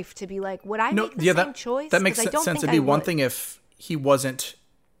own life to be like, would I make the same choice? That makes sense. It'd be one thing if he wasn't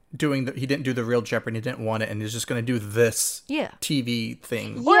he didn't do the real Jeopardy, he didn't want it, and he's just going to do this TV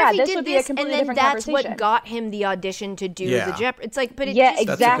thing. Or if he did this, and then that's what got him the audition to do the Jeopardy. It's like, but it just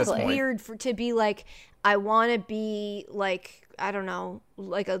exactly weird to be like, I want to be like, I don't know,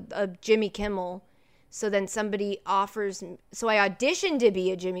 like a Jimmy Kimmel. So then somebody offers, so I auditioned to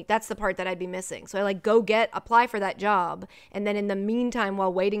be a Jimmy. That's the part that I'd be missing. So I apply for that job. And then in the meantime,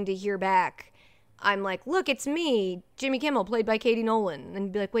 while waiting to hear back, I'm like, look, it's me, Jimmy Kimmel, played by Katie Nolan.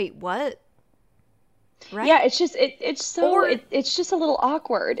 And be like, wait, what? Right? Yeah, it's just, it's just a little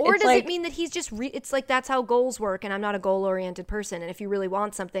awkward. Or does it mean that he's just, it's like that's how goals work and I'm not a goal-oriented person. And if you really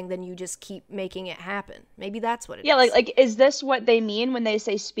want something, then you just keep making it happen. Maybe that's what it is. Yeah, like, is this what they mean when they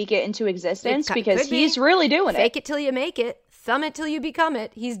say speak it into existence? Because he's really doing it. Fake it till you make it. Thumb it till you become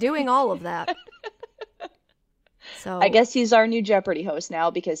it. He's doing all of that. So I guess he's our new Jeopardy host now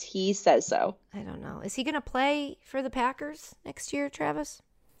because he says so. I don't know. Is he going to play for the Packers next year, Travis?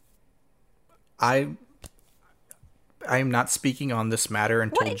 I'm not speaking on this matter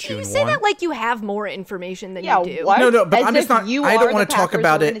until June 1. You say that like you have more information than you do. What? No, but I'm just not. I don't want to to talk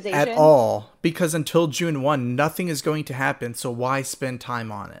about it at all because until June 1, nothing is going to happen. So why spend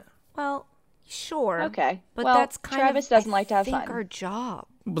time on it? Well, sure. Okay. But well, that's kind Travis doesn't like to have fun. our job.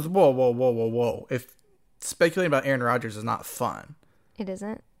 But whoa. If speculating about Aaron Rodgers is not fun. It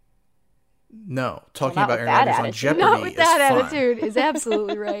isn't? No. Talking about Aaron Rodgers on Jeopardy not with that fun. attitude is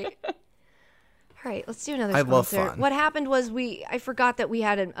absolutely right. All right, let's do another sponsor. I love fun. What happened was I forgot that we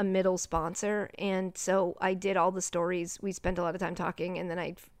had a middle sponsor, and so I did all the stories. We spent a lot of time talking, and then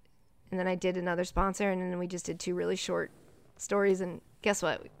I did another sponsor, and then we just did 2 really short stories. And guess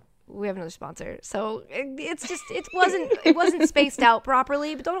what? We have another sponsor. So it wasn't spaced out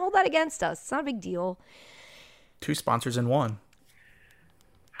properly. But don't hold that against us. It's not a big deal. 2 sponsors in 1.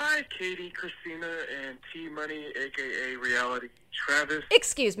 Hi, Katie, Christina, and T-Money, a.k.a. Reality Travis.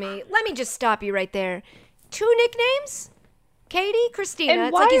 Excuse me. Let me just stop you right there. 2 nicknames? Katie, Christina. And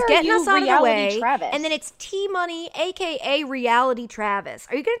it's like he's getting us out of the way. Travis? And then it's T-Money, a.k.a. Reality Travis.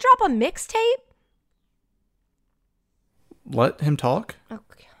 Are you going to drop a mixtape? Let him talk. Oh,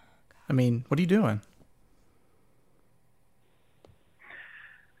 God. I mean, what are you doing?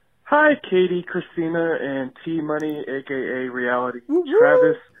 Hi, Katie, Christina, and T-Money, a.k.a. Reality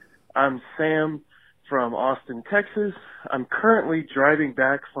Travis. I'm Sam from Austin, Texas. I'm currently driving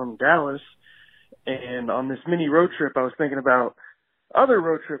back from Dallas, and on this mini road trip, I was thinking about other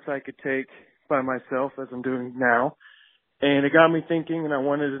road trips I could take by myself, as I'm doing now, and it got me thinking, and I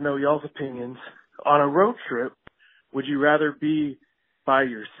wanted to know y'all's opinions. On a road trip, would you rather be by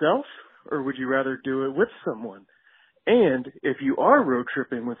yourself, or would you rather do it with someone? And if you are road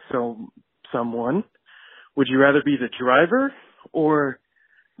tripping with someone, would you rather be the driver or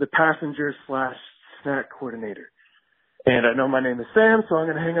the passenger / snack coordinator. And I know my name is Sam, so I'm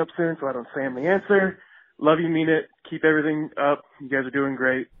going to hang up soon so I don't Sam the answer. Love you, mean it. Keep everything up. You guys are doing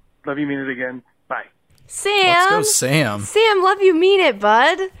great. Love you, mean it again. Bye. Sam. Let's go, Sam. Sam, love you, mean it,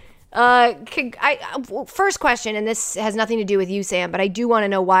 bud. First question, and this has nothing to do with you, Sam, but I do want to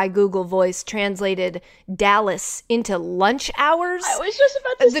know why Google Voice translated Dallas into lunch hours. I was just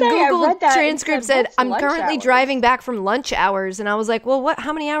about to say, Google I read that transcript said, "What's I'm lunch currently hours?" driving back from lunch hours. And I was like, well,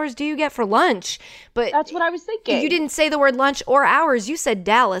 how many hours do you get for lunch? But That's what I was thinking. you didn't say the word lunch or hours. You said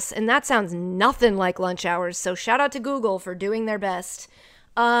Dallas, and that sounds nothing like lunch hours. So shout out to Google for doing their best.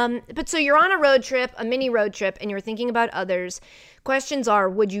 But so you're on a road trip, a mini road trip, and you're thinking about others. Questions are,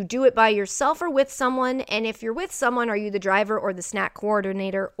 would you do it by yourself or with someone? And if you're with someone, are you the driver or the snack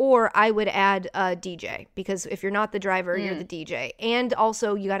coordinator? Or I would add a DJ, because if you're not the driver, you're the DJ. And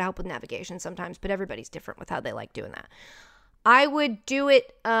also, you got to help with navigation sometimes, but everybody's different with how they like doing that. I would do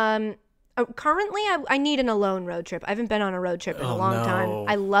it, currently, I need an alone road trip. I haven't been on a road trip in a long time.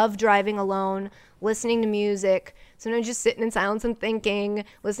 I love driving alone, listening to music, sometimes just sitting in silence and thinking,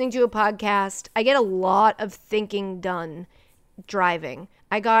 listening to a podcast. I get a lot of thinking done driving.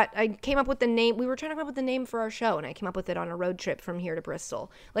 I came up with the name. We were trying to come up with the name for our show, and I came up with it on a road trip from here to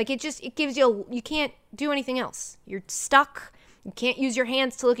Bristol. Like, it gives you, you can't do anything else. You're stuck. You can't use your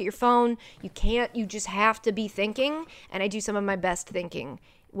hands to look at your phone. You just have to be thinking, and I do some of my best thinking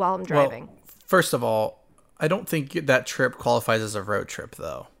while I'm driving. Well, first of all, I don't think that trip qualifies as a road trip,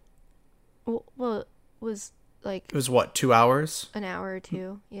 though. Well, it was like... It was what, 2 hours? An hour or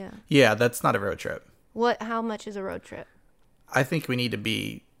two, yeah. Yeah, that's not a road trip. How much is a road trip? I think we need to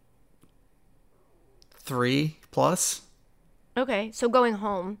be 3+. Okay, so going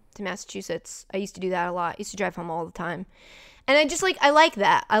home to Massachusetts, I used to do that a lot. I used to drive home all the time. And I like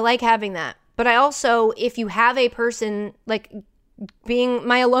that. I like having that. But I also, if you have a person, like,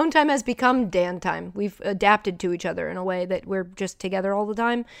 my alone time has become Dan time. We've adapted to each other in a way that we're just together all the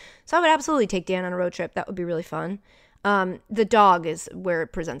time. So I would absolutely take Dan on a road trip. That would be really fun. The dog is where it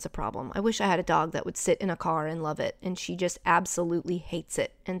presents a problem. I wish I had a dog that would sit in a car and love it, and she just absolutely hates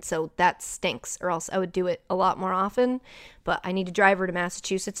it. And so that stinks, or else I would do it a lot more often. But I need to drive her to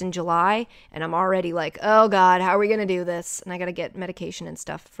Massachusetts in July, and I'm already like, oh God, how are we going to do this? And I got to get medication and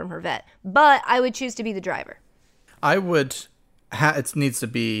stuff from her vet. But I would choose to be the driver. I would... it needs to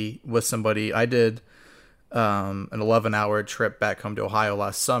be with somebody. I did an 11-hour trip back home to Ohio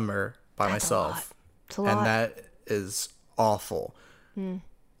last summer by myself. It's a lot. And that is awful.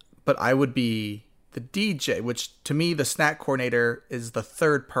 But I would be the DJ, which to me, the snack coordinator is the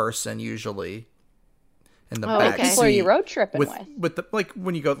third person usually in the back seat. People are you road tripping with the, like,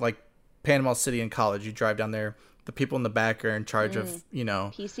 when you go like Panama City in college, you drive down there, the people in the back are in charge of,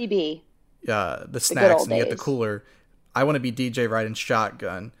 PCB. The snacks, and you get the cooler. I want to be DJ riding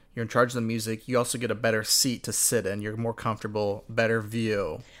shotgun. You're in charge of the music. You also get a better seat to sit in. You're more comfortable, better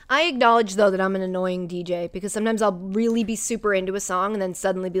view. I acknowledge, though, that I'm an annoying DJ, because sometimes I'll really be super into a song and then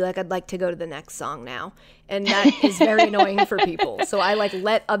suddenly be like, I'd like to go to the next song now. And that is very annoying for people. So I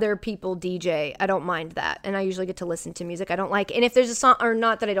let other people DJ. I don't mind that. And I usually get to listen to music I don't like. And if there's a song, or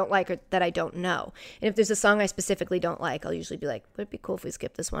not that I don't like, or that I don't know. And if there's a song I specifically don't like, I'll usually be like, would it be cool if we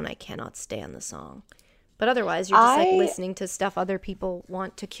skip this one? I cannot stand the song. But otherwise, you're just listening to stuff other people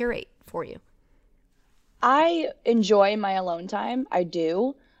want to curate for you. I enjoy my alone time. I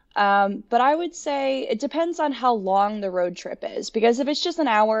do. But I would say it depends on how long the road trip is. Because if it's just an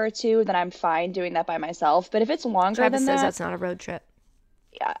hour or two, then I'm fine doing that by myself. But if it's longer Travis than says that, that's not a road trip.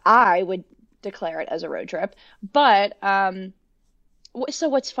 I would declare it as a road trip. But so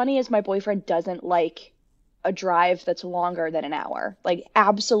what's funny is my boyfriend doesn't like a drive that's longer than an hour. Like,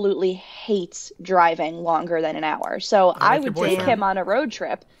 absolutely hates driving longer than an hour. So I would take him on a road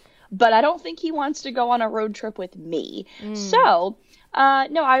trip, but I don't think he wants to go on a road trip with me. So, but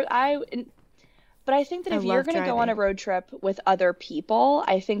I think that if you're going to go on a road trip with other people,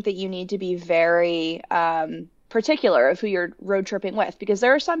 I think that you need to be very particular of who you're road tripping with, because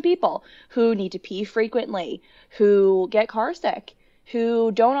there are some people who need to pee frequently, who get car sick,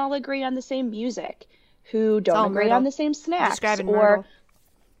 who don't all agree on the same music, who don't agree on the same snacks, or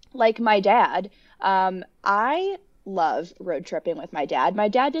like my dad. I love road tripping with my dad. My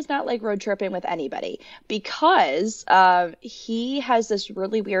dad does not like road tripping with anybody because he has this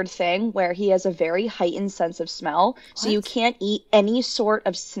really weird thing where he has a very heightened sense of smell. So you can't eat any sort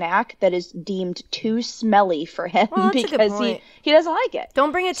of snack that is deemed too smelly for him because he doesn't like it.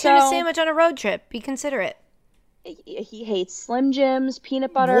 Don't bring a tuna sandwich on a road trip. Be considerate. He hates Slim Jims,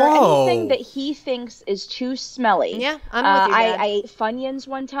 peanut butter, anything that he thinks is too smelly. Yeah, I'm with you, Dad. I ate Funyuns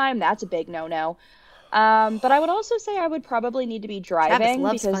one time. That's a big no-no. But I would also say I would probably need to be driving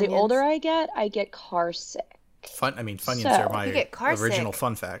because Funyuns. the older I get car sick. Funyuns So, are my you get car original sick.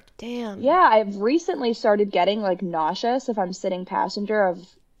 fun fact. Damn. Yeah, I've recently started getting like nauseous if I'm sitting passenger of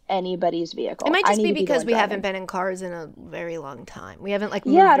anybody's vehicle. It might I just need be to because the we one haven't driving. been in cars in a very long time. We haven't moved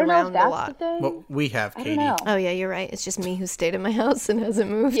Yeah, I don't know if around a that's lot. the thing. Well, we have, I Katie. don't know. Oh yeah, you're right. It's just me who stayed in my house and hasn't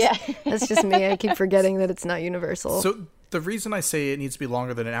moved. Yeah. That's just me. I keep forgetting that it's not universal. So the reason I say it needs to be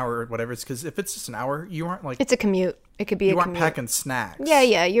longer than an hour or whatever is because if it's just an hour, you aren't like It's a commute. It could be you a aren't commute. packing snacks.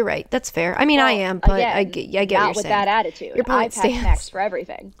 Yeah, you're right. That's fair. I mean, I am, but Again, I get what not you're with saying. that attitude. Your point I pack stands. snacks for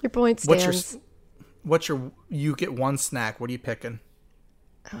everything. Your point stands. What's your you get one snack? What are you picking?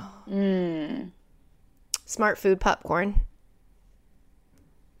 Smart food popcorn.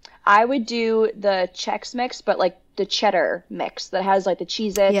 I would do the Chex Mix, but like the cheddar mix that has like the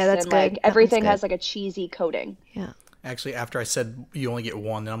Cheez-Its Yeah, that's and good. like That one's everything good. has like a cheesy coating. Yeah. Actually, after I said you only get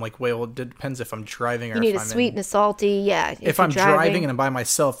one, then I'm like, well, it depends if I'm driving or You need if a I'm sweet in. and a salty. Yeah. If you're I'm driving and I'm by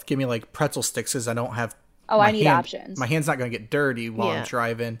myself, give me like pretzel sticks because I don't have. Oh, my I need hand- options. My hand's not going to get dirty while Yeah. I'm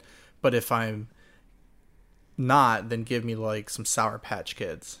driving. But if I'm not, then give me like some Sour Patch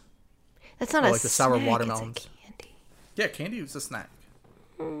Kids. That's not Or a like the sour snack, watermelons. It's a candy. Yeah, candy is a snack.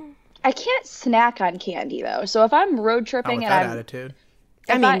 I can't snack on candy though. So if I'm road Not tripping with and that I'm attitude.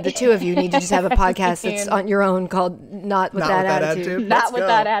 I If mean, I- the two of you need to just have a podcast that's on your own called Not With That Attitude. not Let's with go.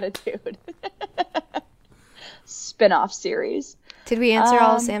 that attitude. Spin-off series. Did we answer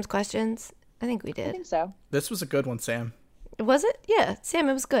all of Sam's questions? I think we I did. think so. This was a good one, Sam. Was it? Yeah, Sam,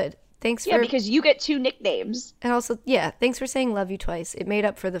 it was good. Thanks Yeah, for because you get 2 nicknames. and also thanks for saying love you twice. It made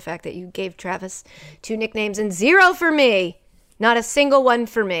up for the fact that you gave Travis 2 nicknames and 0 for me. Not a single one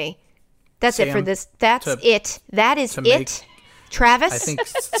for me. That's it for Sam, this. That's to- it. That is to it. make- Travis. I think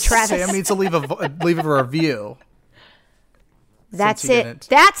Travis. Sam needs to leave a review. That's since he it. didn't.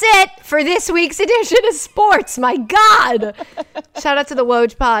 That's it for this week's edition of sports. My God. Shout out to the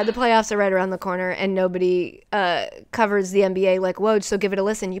Woj Pod. The playoffs are right around the corner, and nobody covers the NBA like Woj, so give it a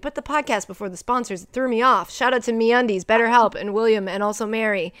listen. You put the podcast before the sponsors. It threw me off. Shout out to MeUndies, BetterHelp, and William, and also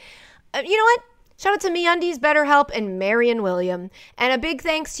Mary. You know what? Shout out to MeUndies, BetterHelp, and Mary and William. And a big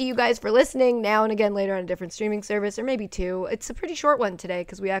thanks to you guys for listening now and again later on a different streaming service, or maybe 2. It's a pretty short one today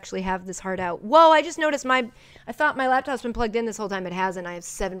because we actually have this hard out. Whoa, I just noticed I thought my laptop's been plugged in this whole time. It hasn't. I have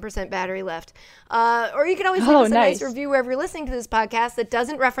 7% battery left. Or you can always leave us a nice review wherever you're listening to this podcast that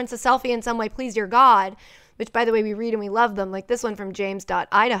doesn't reference a selfie in some way, please, dear God. Which, by the way, we read and we love them. Like this one from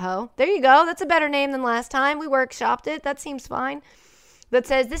James.Idaho. There you go. That's a better name than last time. We workshopped it. That seems fine. That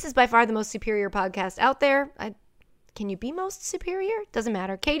says, this is by far the most superior podcast out there. Can you be most superior? Doesn't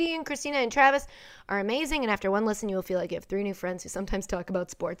matter. Katie and Christina and Travis are amazing. And after one listen, you will feel like you have 3 new friends who sometimes talk about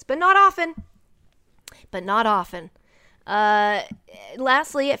sports. But not often.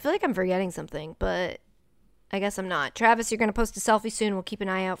 Lastly, I feel like I'm forgetting something. But I guess I'm not. Travis, you're going to post a selfie soon. We'll keep an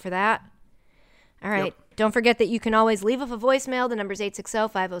eye out for that. All right. Yep. Don't forget that you can always leave us a voicemail. The number's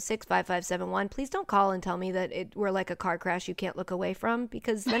 860-506-5571. Please don't call and tell me that we're like a car crash you can't look away from,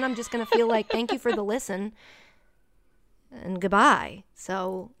 because then I'm just going to feel like, thank you for the listen and goodbye.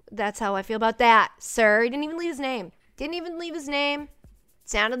 So that's how I feel about that, sir. He didn't even leave his name.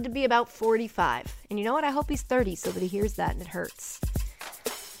 Sounded to be about 45. And you know what? I hope he's 30 so that he hears that and it hurts.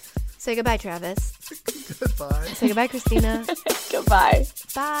 Say goodbye, Travis. Goodbye. Say goodbye, Christina. Goodbye.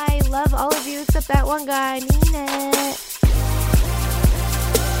 Bye. Love all of you except that one guy. Mean it.